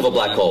we think of a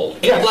black hole?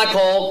 In a black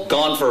hole,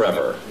 gone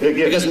forever.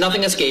 Because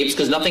nothing escapes,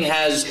 because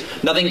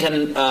nothing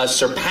can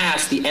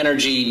surpass the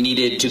energy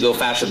needed to go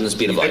faster than the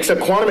speed of light.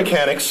 Except quantum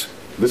mechanics,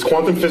 this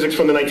quantum physics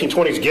from the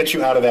 1920s gets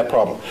you out of that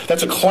problem.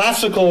 That's a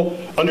classical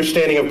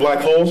understanding of black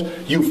holes.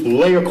 You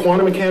layer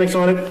quantum mechanics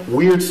on it,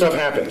 weird stuff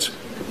happens.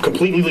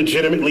 Completely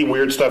legitimately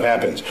weird stuff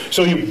happens.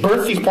 So you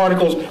birth these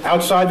particles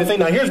outside the thing.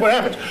 Now here's what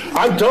happens.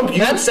 I dump you.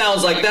 That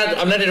sounds like that.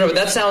 I'm not interrupting.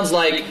 That sounds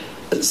like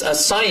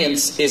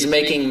science is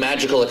making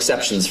magical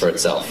exceptions for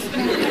itself.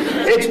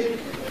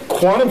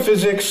 Quantum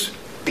physics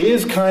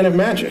is kind of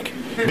magic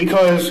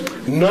because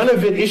none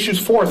of it issues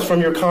forth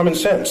from your common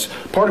sense.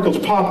 Particles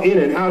pop in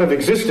and out of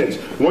existence.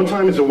 One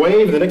time it's a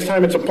wave, the next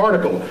time it's a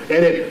particle,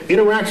 and it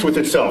interacts with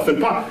itself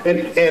and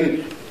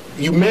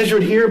you measure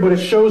it here, but it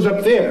shows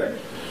up there.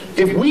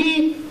 If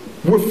we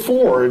were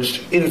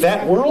forged in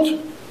that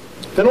world,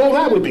 then all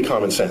that would be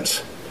common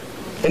sense.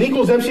 N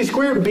equals mc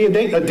squared would be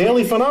a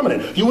daily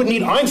phenomenon. You wouldn't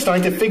need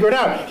Einstein to figure it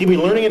out. You'd be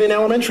learning it in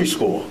elementary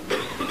school.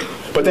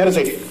 But that is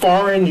a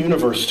foreign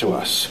universe to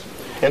us.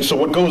 And so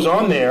what goes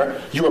on there,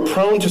 you are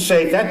prone to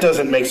say, that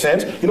doesn't make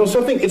sense. You know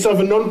something? It's of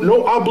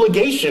no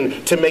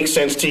obligation to make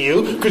sense to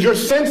you because your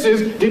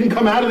senses didn't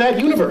come out of that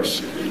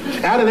universe.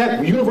 Out of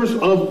that universe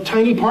of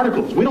tiny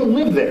particles. We don't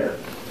live there.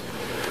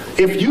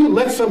 If you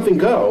let something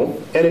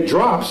go and it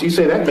drops, you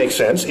say that makes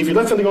sense. If you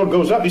let something go and it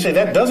goes up, you say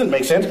that doesn't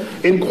make sense.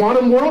 In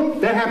quantum world,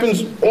 that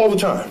happens all the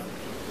time.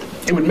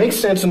 It would make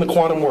sense in the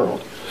quantum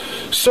world.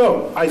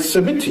 So I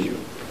submit to you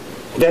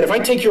that if I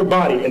take your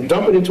body and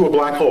dump it into a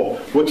black hole,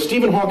 what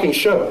Stephen Hawking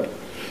showed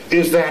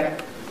is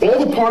that all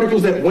the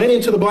particles that went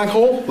into the black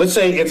hole, let's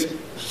say it's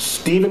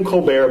Stephen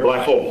Colbert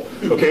black hole,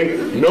 okay?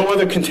 No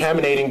other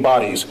contaminating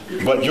bodies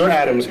but your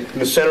atoms in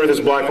the center of this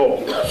black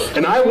hole.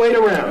 And I wait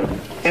around,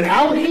 and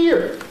out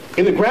here,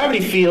 in the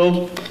gravity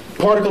field,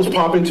 particles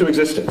pop into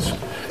existence.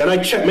 And I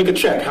make a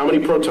check. How many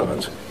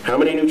protons? How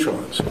many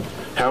neutrons?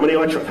 How many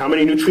electrons? How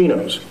many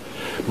neutrinos?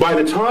 By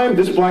the time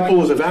this black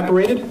hole is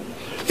evaporated,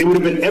 it would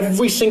have been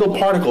every single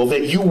particle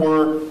that you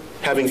were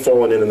having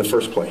fallen in the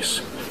first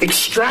place.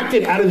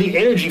 Extracted out of the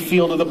energy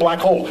field of the black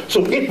hole.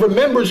 So it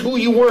remembers who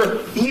you were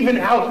even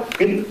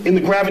out in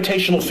the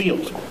gravitational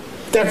field.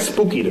 That's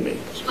spooky to me.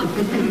 Is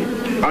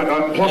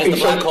the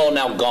black hole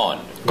now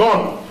gone?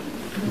 Gone.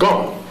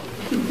 Gone.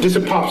 Just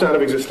it pops out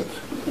of existence.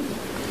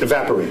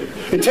 Evaporated.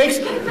 It takes,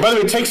 by the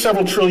way, it takes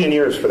several trillion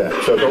years for that,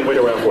 so don't wait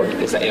around for it.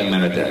 It's that young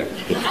man right there.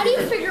 How do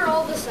you figure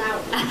all this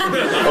out? Okay.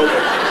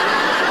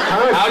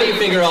 How do you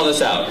figure all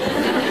this out? It's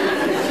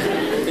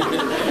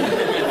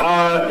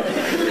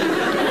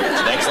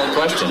an excellent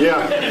question.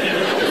 Yeah,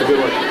 it's a good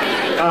one.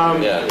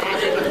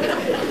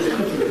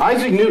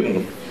 Isaac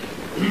Newton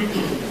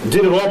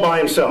did it all by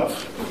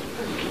himself.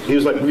 He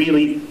was like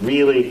really,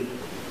 really,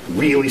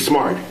 really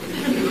smart.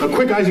 A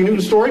quick Isaac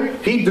Newton story.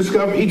 He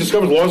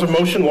discovered laws of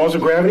motion, laws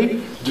of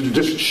gravity.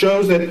 Just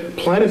shows that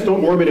planets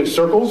don't orbit in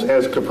circles,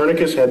 as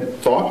Copernicus had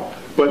thought,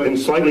 but in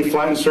slightly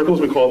flattened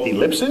circles we call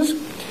ellipses.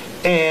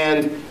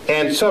 And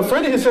so a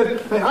friend of his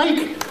said, hey,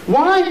 Ike,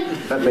 why?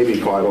 That may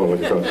be quiet. I don't know what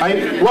you're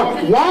talking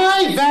about.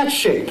 Why that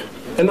shape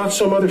and not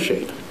some other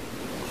shape?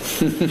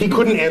 He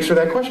couldn't answer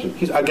that question.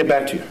 I'll get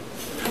back to you.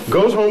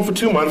 Goes home for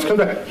 2 months, comes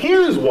back.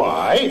 Here's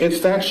why it's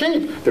that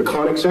shape. They're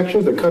conic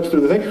sections that cuts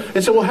through the thing.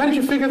 And said, well, how did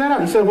you figure that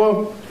out? He said,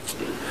 well,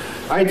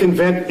 I had to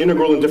invent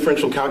integral and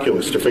differential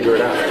calculus to figure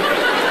it out.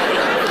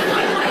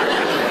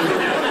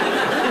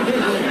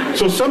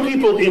 So some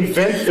people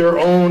invent their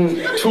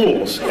own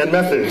tools and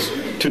methods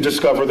to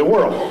discover the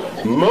world.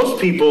 Most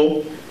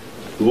people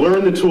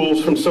learn the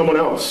tools from someone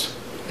else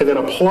and then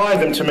apply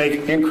them to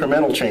make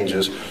incremental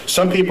changes.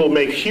 Some people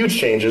make huge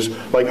changes,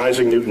 like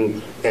Isaac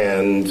Newton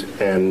and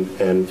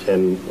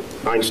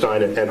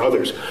Einstein and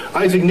others.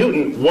 Isaac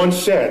Newton once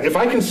said, if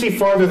I can see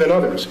farther than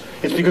others,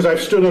 it's because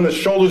I've stood on the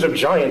shoulders of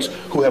giants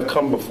who have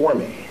come before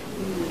me.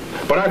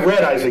 But I've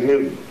read Isaac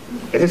Newton.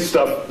 And his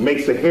stuff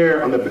makes the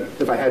hair on the,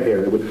 if I had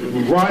hair, it would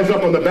rise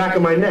up on the back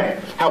of my neck,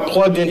 how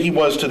plugged in he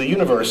was to the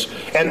universe.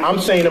 And I'm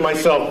saying to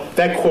myself,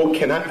 that quote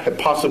cannot have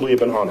possibly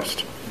have been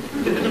honest.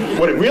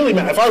 What it really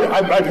meant, if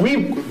I'd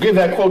give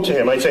that quote to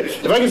him, I'd say,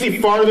 if I can see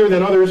farther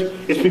than others,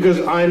 it's because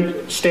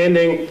I'm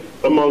standing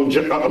among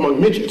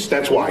midgets,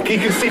 that's why. He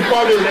can see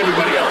farther than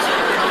everybody else.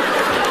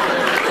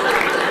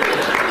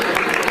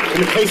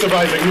 In the case of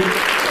Isaac Newton.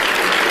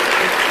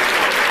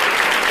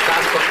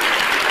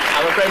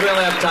 I'm afraid we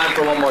only have time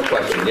for one more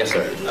question. Yes,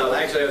 sir.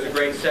 Actually, that was a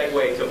great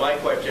segue to my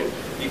question.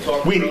 You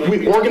talked.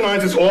 We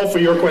organize this all for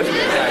your question.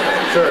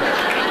 Sure.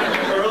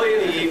 Early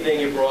in the evening,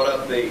 you brought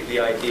up the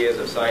ideas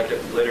of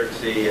scientific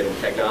literacy and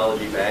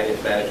technology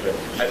management.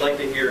 I'd like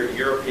to hear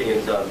your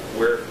opinions on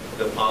where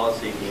the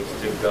policy needs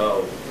to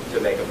go to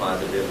make a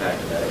positive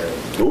impact in that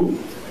area. Ooh.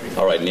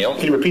 All right, Neil.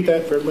 Can you repeat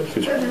that for everybody?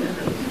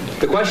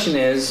 The question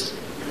is,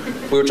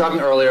 we were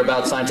talking earlier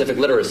about scientific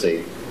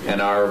literacy and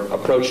our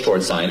approach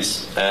towards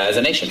science as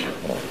a nation.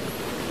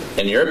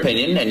 In your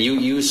opinion, and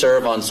you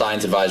serve on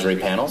science advisory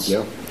panels,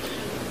 yeah.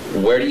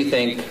 Where do you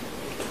think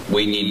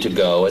we need to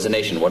go as a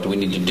nation? What do we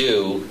need to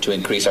do to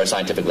increase our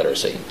scientific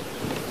literacy?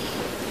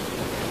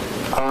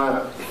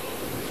 I'll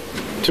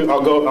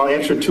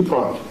answer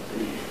two-pronged.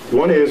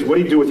 One is, what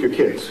do you do with your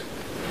kids?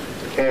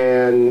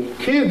 And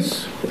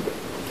kids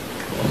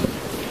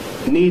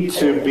need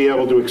to be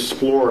able to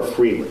explore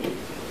freely.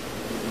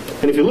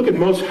 And if you look at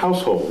most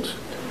households,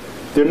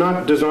 they're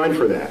not designed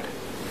for that.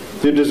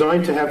 They're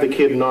designed to have the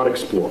kid not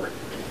explore.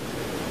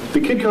 The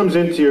kid comes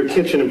into your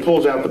kitchen and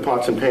pulls out the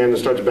pots and pans and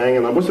starts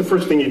banging on. What's the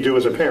first thing you do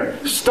as a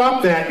parent?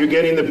 Stop that, you're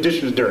getting the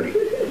dishes dirty.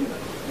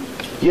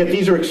 Yet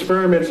these are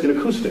experiments in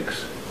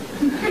acoustics.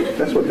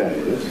 That's what that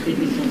is.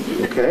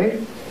 Okay?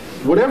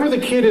 Whatever the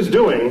kid is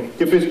doing,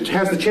 if it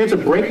has the chance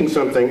of breaking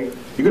something,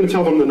 you're going to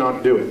tell them to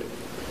not do it,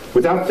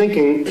 without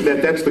thinking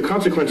that that's the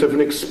consequence of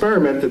an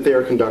experiment that they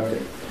are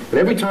conducting. And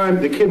every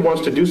time the kid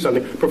wants to do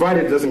something,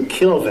 provided it doesn't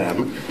kill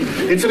them,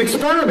 it's an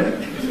experiment.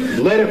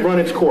 Let it run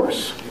its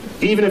course,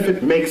 even if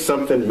it makes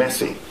something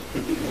messy.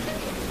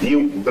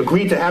 You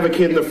agreed to have a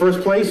kid in the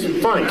first place?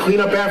 Fine, clean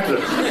up after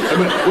them. And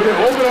when they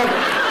open up...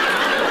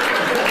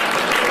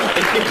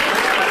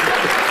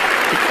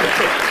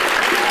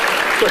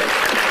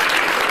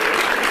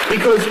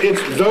 Because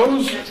it's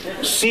those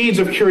seeds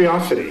of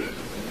curiosity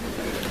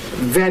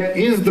that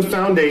is the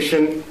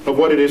foundation of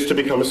what it is to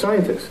become a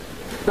scientist.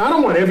 Now, I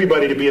don't want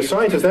everybody to be a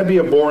scientist. That'd be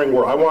a boring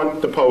world. I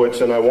want the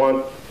poets and I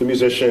want the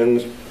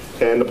musicians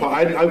and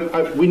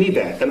we need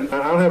that. And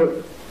I don't have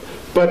it.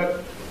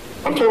 But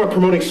I'm talking about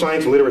promoting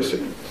science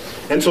literacy.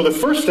 And so the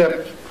first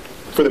step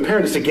for the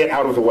parent is to get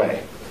out of the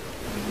way.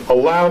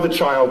 Allow the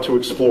child to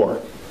explore.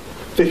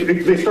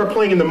 They start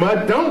playing in the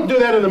mud. Don't do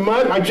that in the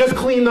mud. I just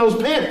cleaned those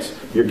pants.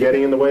 You're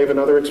getting in the way of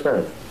another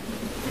experiment.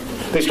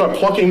 They start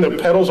plucking the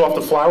petals off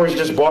the flowers you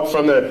just bought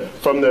from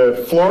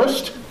the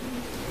florist.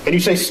 And you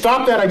say,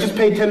 stop that, I just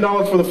paid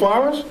 $10 for the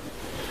flowers?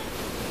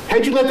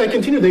 Had you let that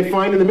continue, they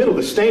find in the middle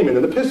the stamen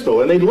and the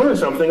pistil, and they'd learn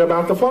something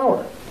about the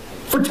flower.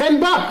 For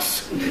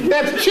 $10.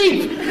 That's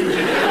cheap.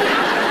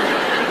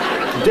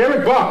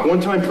 Derek Bach,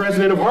 one-time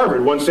president of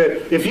Harvard, once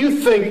said, if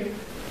you think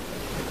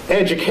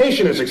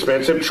education is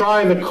expensive,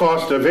 try the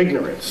cost of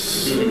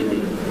ignorance.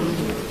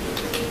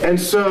 And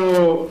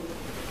so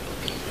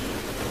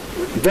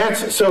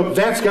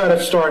that's got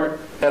to start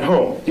at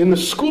home. In the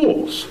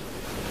schools,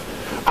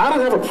 I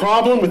don't have a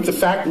problem with the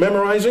fact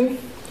memorizing,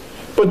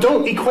 but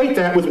don't equate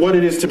that with what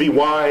it is to be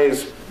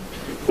wise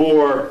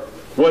or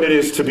what it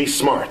is to be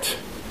smart.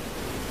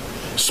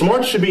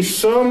 Smart should be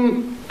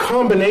some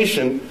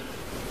combination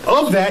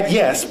of that,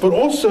 yes, but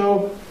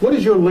also what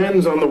is your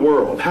lens on the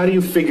world? How do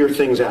you figure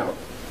things out?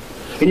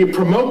 And you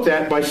promote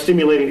that by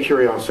stimulating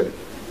curiosity.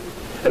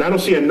 And I don't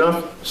see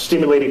enough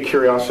stimulated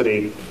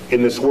curiosity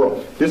in this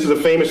world. This is a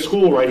famous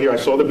school right here. I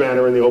saw the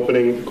banner in the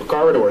opening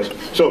corridors.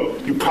 So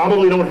you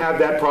probably don't have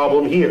that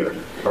problem here,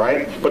 all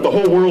right? But the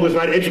whole world is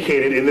not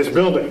educated in this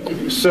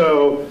building.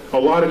 So a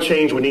lot of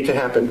change would need to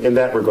happen in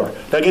that regard.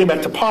 Now getting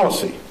back to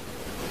policy.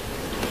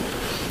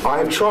 I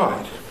have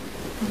tried.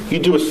 You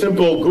do a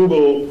simple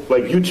Google,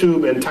 like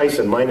YouTube and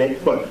Tyson, my name,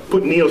 but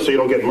put Neil so you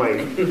don't get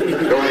Mike.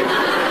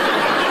 Right?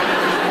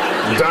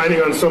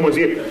 Dining on someone's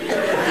ear.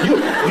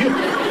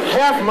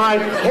 Half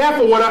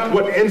of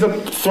what ends up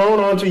thrown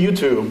onto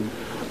YouTube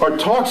are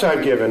talks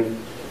I've given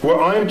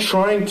where I'm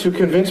trying to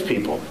convince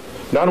people,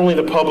 not only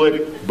the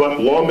public,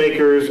 but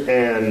lawmakers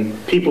and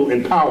people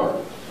in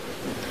power,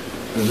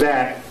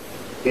 that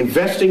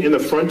investing in the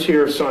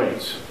frontier of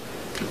science,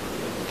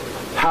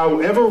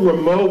 however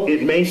remote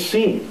it may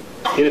seem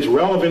in its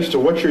relevance to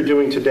what you're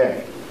doing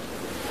today,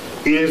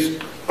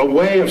 is a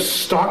way of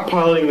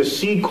stockpiling the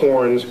seed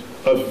corns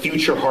of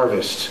future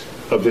harvests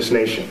of this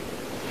nation.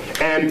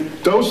 And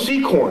those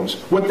seed corns,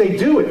 what they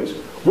do is,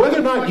 whether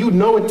or not you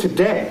know it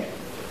today,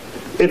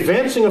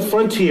 advancing a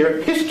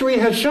frontier, history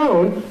has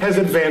shown, has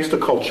advanced a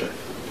culture,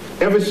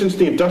 ever since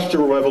the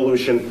Industrial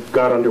Revolution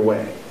got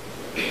underway.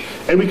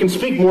 And we can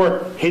speak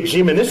more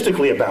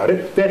hegemonistically about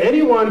it, that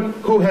anyone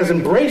who has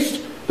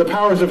embraced the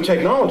powers of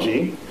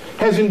technology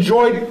has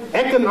enjoyed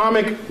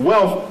economic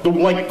wealth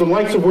like the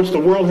likes of which the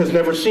world has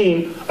never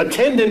seen,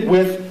 attendant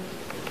with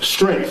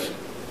strength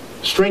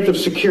of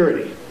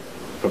security.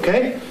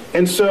 Okay?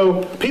 And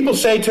so people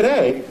say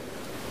today,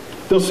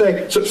 they'll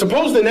say, so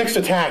suppose the next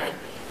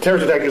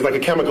terrorist attack is like a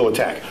chemical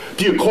attack.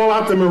 Do you call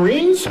out the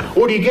Marines,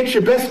 or do you get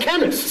your best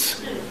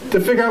chemists to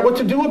figure out what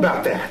to do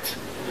about that?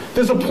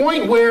 There's a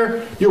point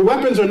where your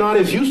weapons are not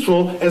as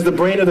useful as the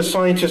brain of the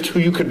scientist who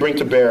you could bring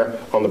to bear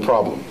on the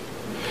problem.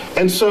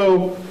 And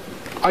so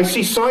I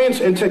see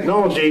science and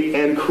technology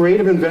and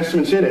creative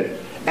investments in it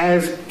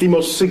as the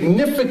most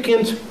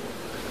significant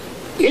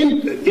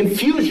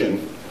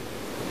infusion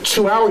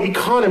to our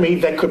economy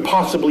that could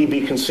possibly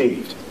be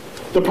conceived.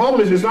 The problem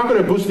is it's not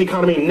going to boost the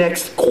economy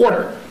next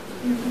quarter.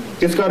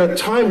 It's got a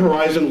time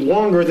horizon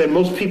longer than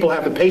most people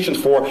have the patience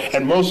for,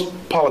 and most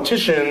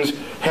politicians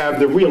have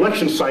the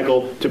re-election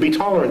cycle to be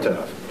tolerant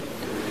of.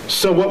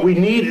 So what we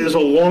need is a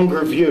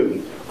longer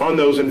view on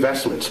those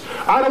investments.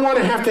 I don't want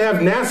to have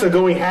NASA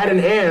going hand in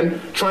hand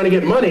trying to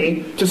get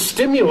money to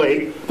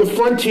stimulate the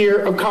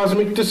frontier of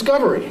cosmic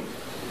discovery.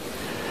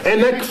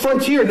 And that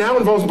frontier now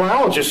involves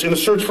biologists in the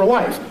search for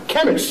life,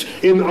 chemists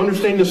in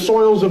understanding the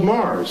soils of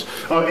Mars,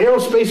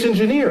 aerospace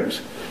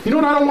engineers. You know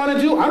what I don't want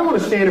to do? I don't want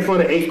to stand in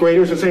front of 8th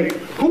graders and say,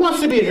 who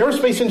wants to be an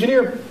aerospace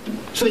engineer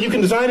so that you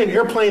can design an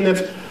airplane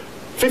that's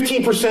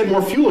 15%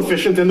 more fuel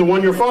efficient than the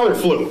one your father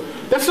flew?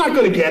 That's not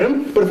going to get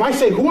them. But if I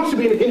say, who wants to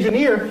be an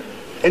engineer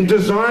and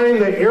design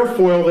the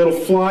airfoil that'll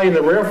fly in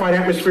the rarefied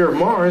atmosphere of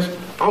Mars,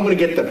 I'm going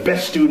to get the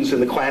best students in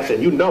the class,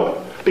 and you know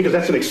it. Because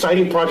that's an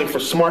exciting project for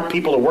smart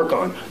people to work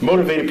on,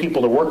 motivated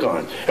people to work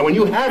on. And when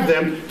you have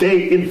them,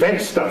 they invent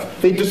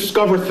stuff. They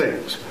discover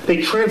things.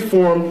 They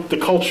transform the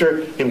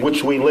culture in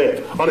which we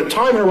live on a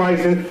time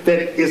horizon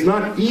that is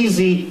not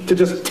easy to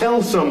just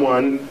tell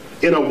someone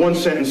in a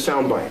one-sentence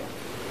soundbite.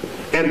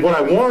 And what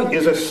I want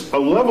is a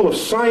level of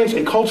science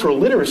and cultural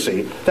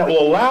literacy that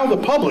will allow the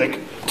public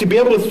to be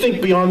able to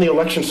think beyond the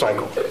election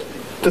cycle,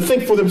 to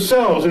think for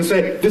themselves and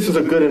say, this is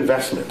a good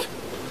investment.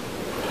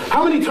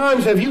 How many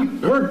times have you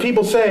heard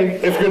people say,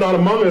 if you're not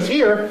among us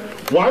here,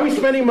 why are we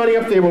spending money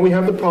up there when we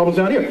have the problems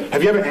down here?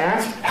 Have you ever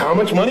asked how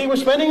much money we're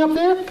spending up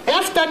there?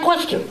 Ask that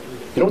question.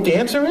 You know what the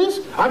answer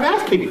is? I've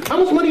asked people,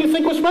 how much money do you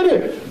think we're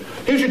spending?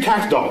 Here's your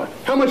tax dollar.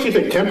 How much do you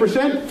think?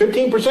 10%?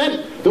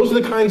 15%? Those are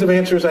the kinds of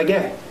answers I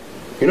get.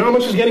 You know how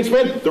much is getting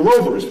spent? The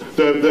rovers,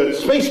 the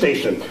space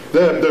station,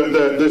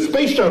 the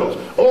space shuttles,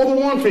 all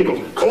the launch vehicles,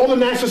 all the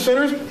NASA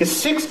centers is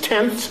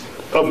 0.6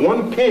 of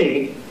 1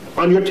 penny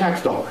on your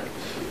tax dollar.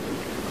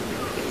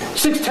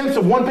 0.6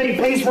 of 1 penny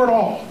pays for it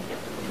all.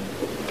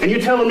 And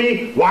you're telling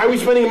me, why are we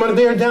spending money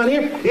there and down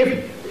here?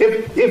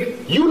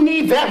 If you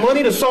need that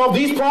money to solve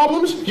these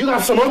problems, you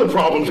got some other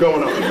problems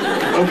going on.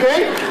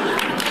 Okay?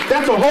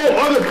 That's a whole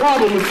other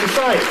problem with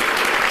society.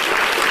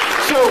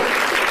 So,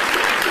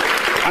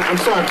 I'm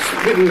sorry,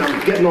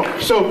 I'm getting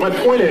off. So my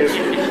point is,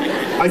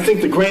 I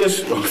think the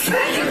greatest,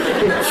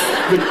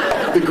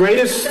 the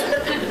greatest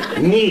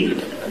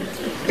need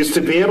is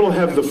to be able to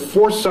have the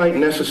foresight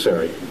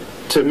necessary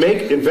to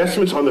make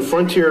investments on the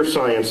frontier of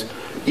science,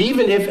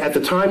 even if at the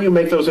time you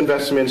make those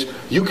investments,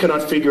 you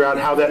cannot figure out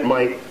how that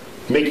might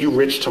make you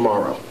rich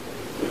tomorrow.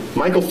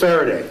 Michael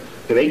Faraday,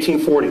 in the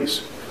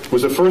 1840s,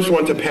 was the first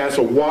one to pass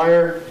a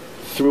wire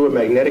through a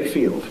magnetic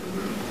field.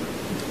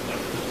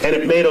 And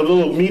it made a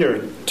little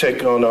meter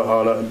tick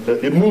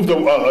it moved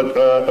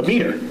a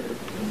meter.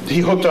 He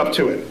hooked up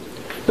to it.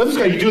 Now this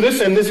guy, you do this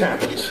and this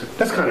happens.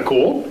 That's kind of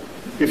cool.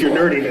 If you're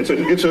nerdy,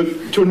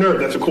 to a nerd,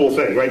 that's a cool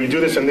thing, right? You do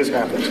this and this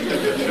happens.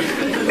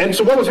 And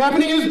so what was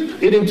happening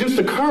is it induced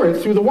a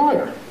current through the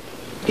wire.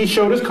 He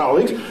showed his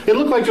colleagues. It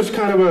looked like just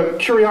kind of a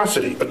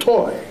curiosity, a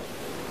toy.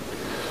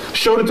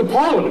 Showed it to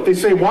Parliament. They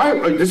say, why?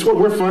 Is this what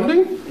we're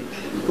funding?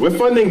 We're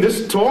funding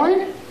this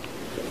toy?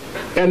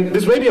 And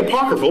this may be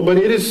apocryphal, but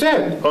it is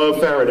said of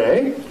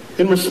Faraday,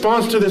 in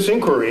response to this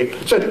inquiry,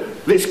 said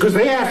this, because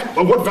they asked,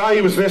 well, what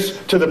value is this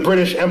to the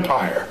British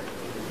Empire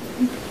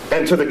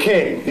and to the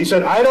king? He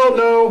said, I don't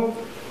know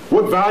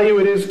what value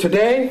it is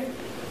today,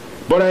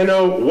 but I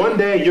know one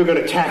day you're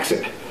going to tax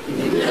it.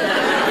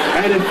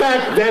 And in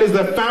fact, that is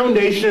the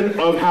foundation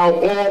of how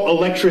all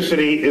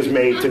electricity is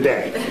made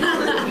today.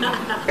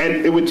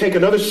 And it would take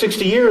another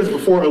 60 years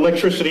before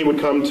electricity would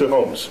come to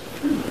homes.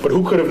 But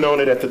who could have known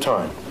it at the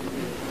time?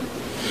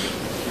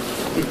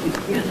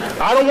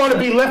 I don't want to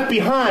be left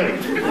behind.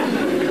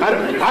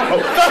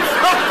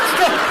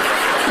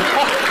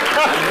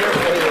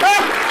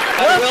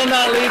 I will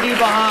not leave you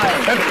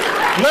behind.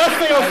 Last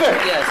thing I'll say.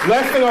 Yes.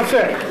 Last thing I'll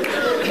say.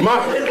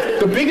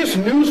 The biggest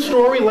news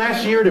story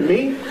last year to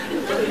me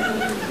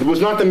was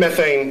not the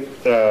methane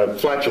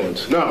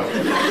flatulence. No.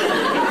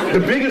 The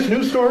biggest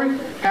news story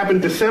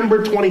happened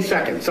December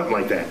 22nd, something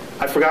like that.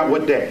 I forgot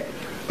what day.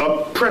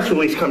 A press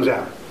release comes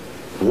out.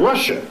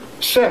 Russia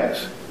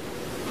says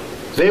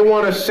they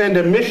want to send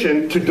a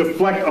mission to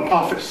deflect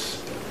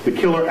Apophis, the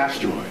killer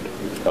asteroid.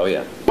 Oh,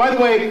 yeah. By the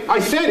way, I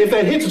said if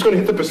that hits, it's going to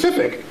hit the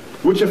Pacific,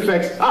 which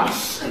affects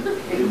us.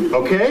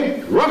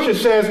 Okay? Russia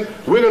says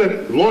we're going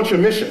to launch a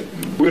mission.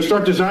 We're going to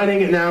start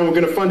designing it now. We're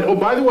going to fund it. Oh,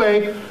 by the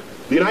way,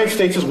 the United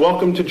States is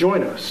welcome to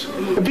join us.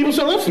 And people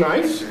say, that's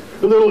nice,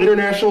 a little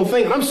international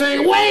thing. And I'm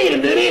saying, wait a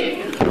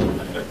minute.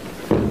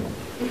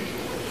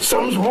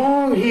 Something's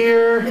wrong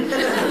here.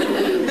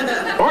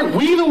 Aren't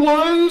we the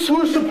ones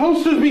who are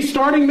supposed to be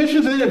starting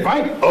missions and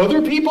invite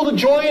other people to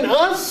join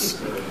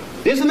us?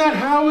 Isn't that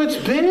how it's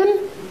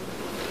been?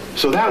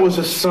 So that was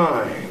a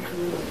sign,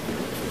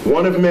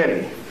 one of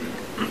many,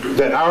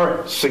 that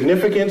our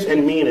significance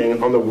and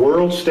meaning on the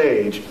world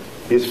stage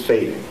is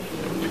fading.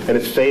 And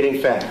it's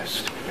fading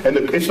fast. And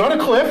it's not a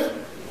cliff,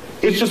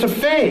 it's just a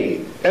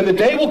fade. And the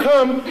day will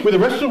come where the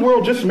rest of the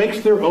world just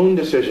makes their own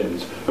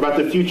decisions about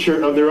the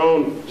future of their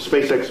own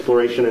space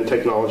exploration and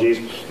technologies.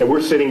 And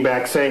we're sitting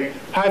back saying,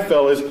 hi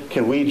fellas,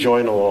 can we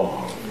join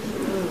along?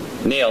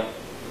 Neil,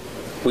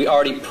 we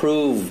already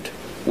proved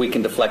we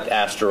can deflect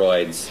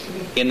asteroids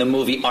in the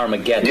movie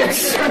Armageddon.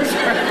 Yes.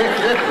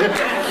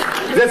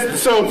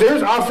 So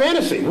there's our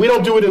fantasy. We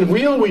don't do it in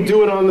real, we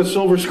do it on the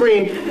silver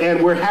screen,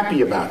 and we're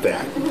happy about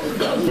that.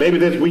 Maybe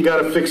we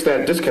got to fix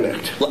that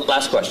disconnect.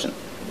 Last question.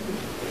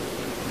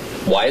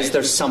 Why is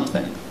there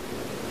something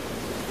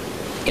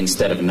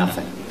instead of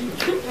nothing?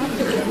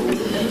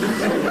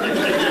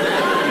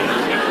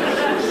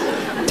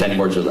 10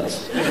 words or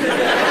less.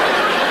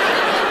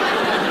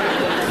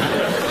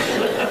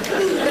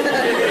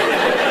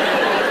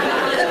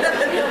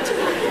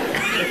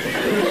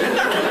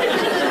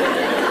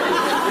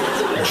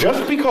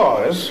 Just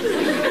because.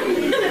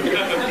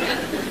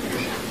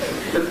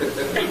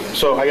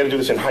 So I got to do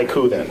this in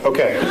haiku then.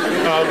 Okay.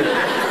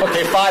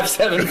 Okay,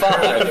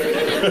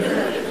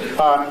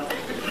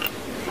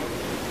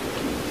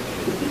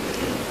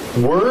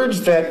 575.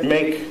 Words that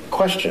make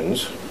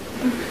questions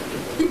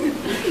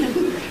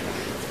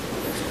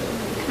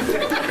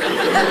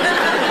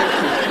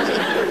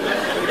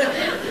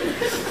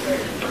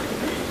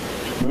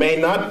may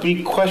not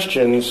be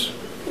questions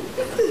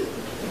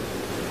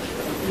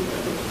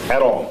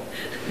at all.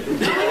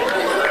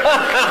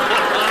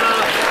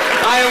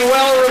 I am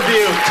well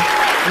rebuked.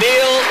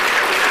 Neil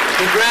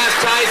deGrasse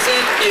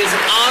Tyson, it is an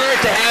honor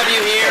to have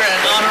you here and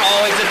an honor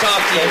always to talk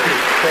to you.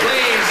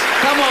 Please,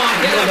 come on,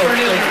 give it up for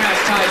Neil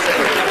deGrasse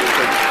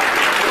Tyson.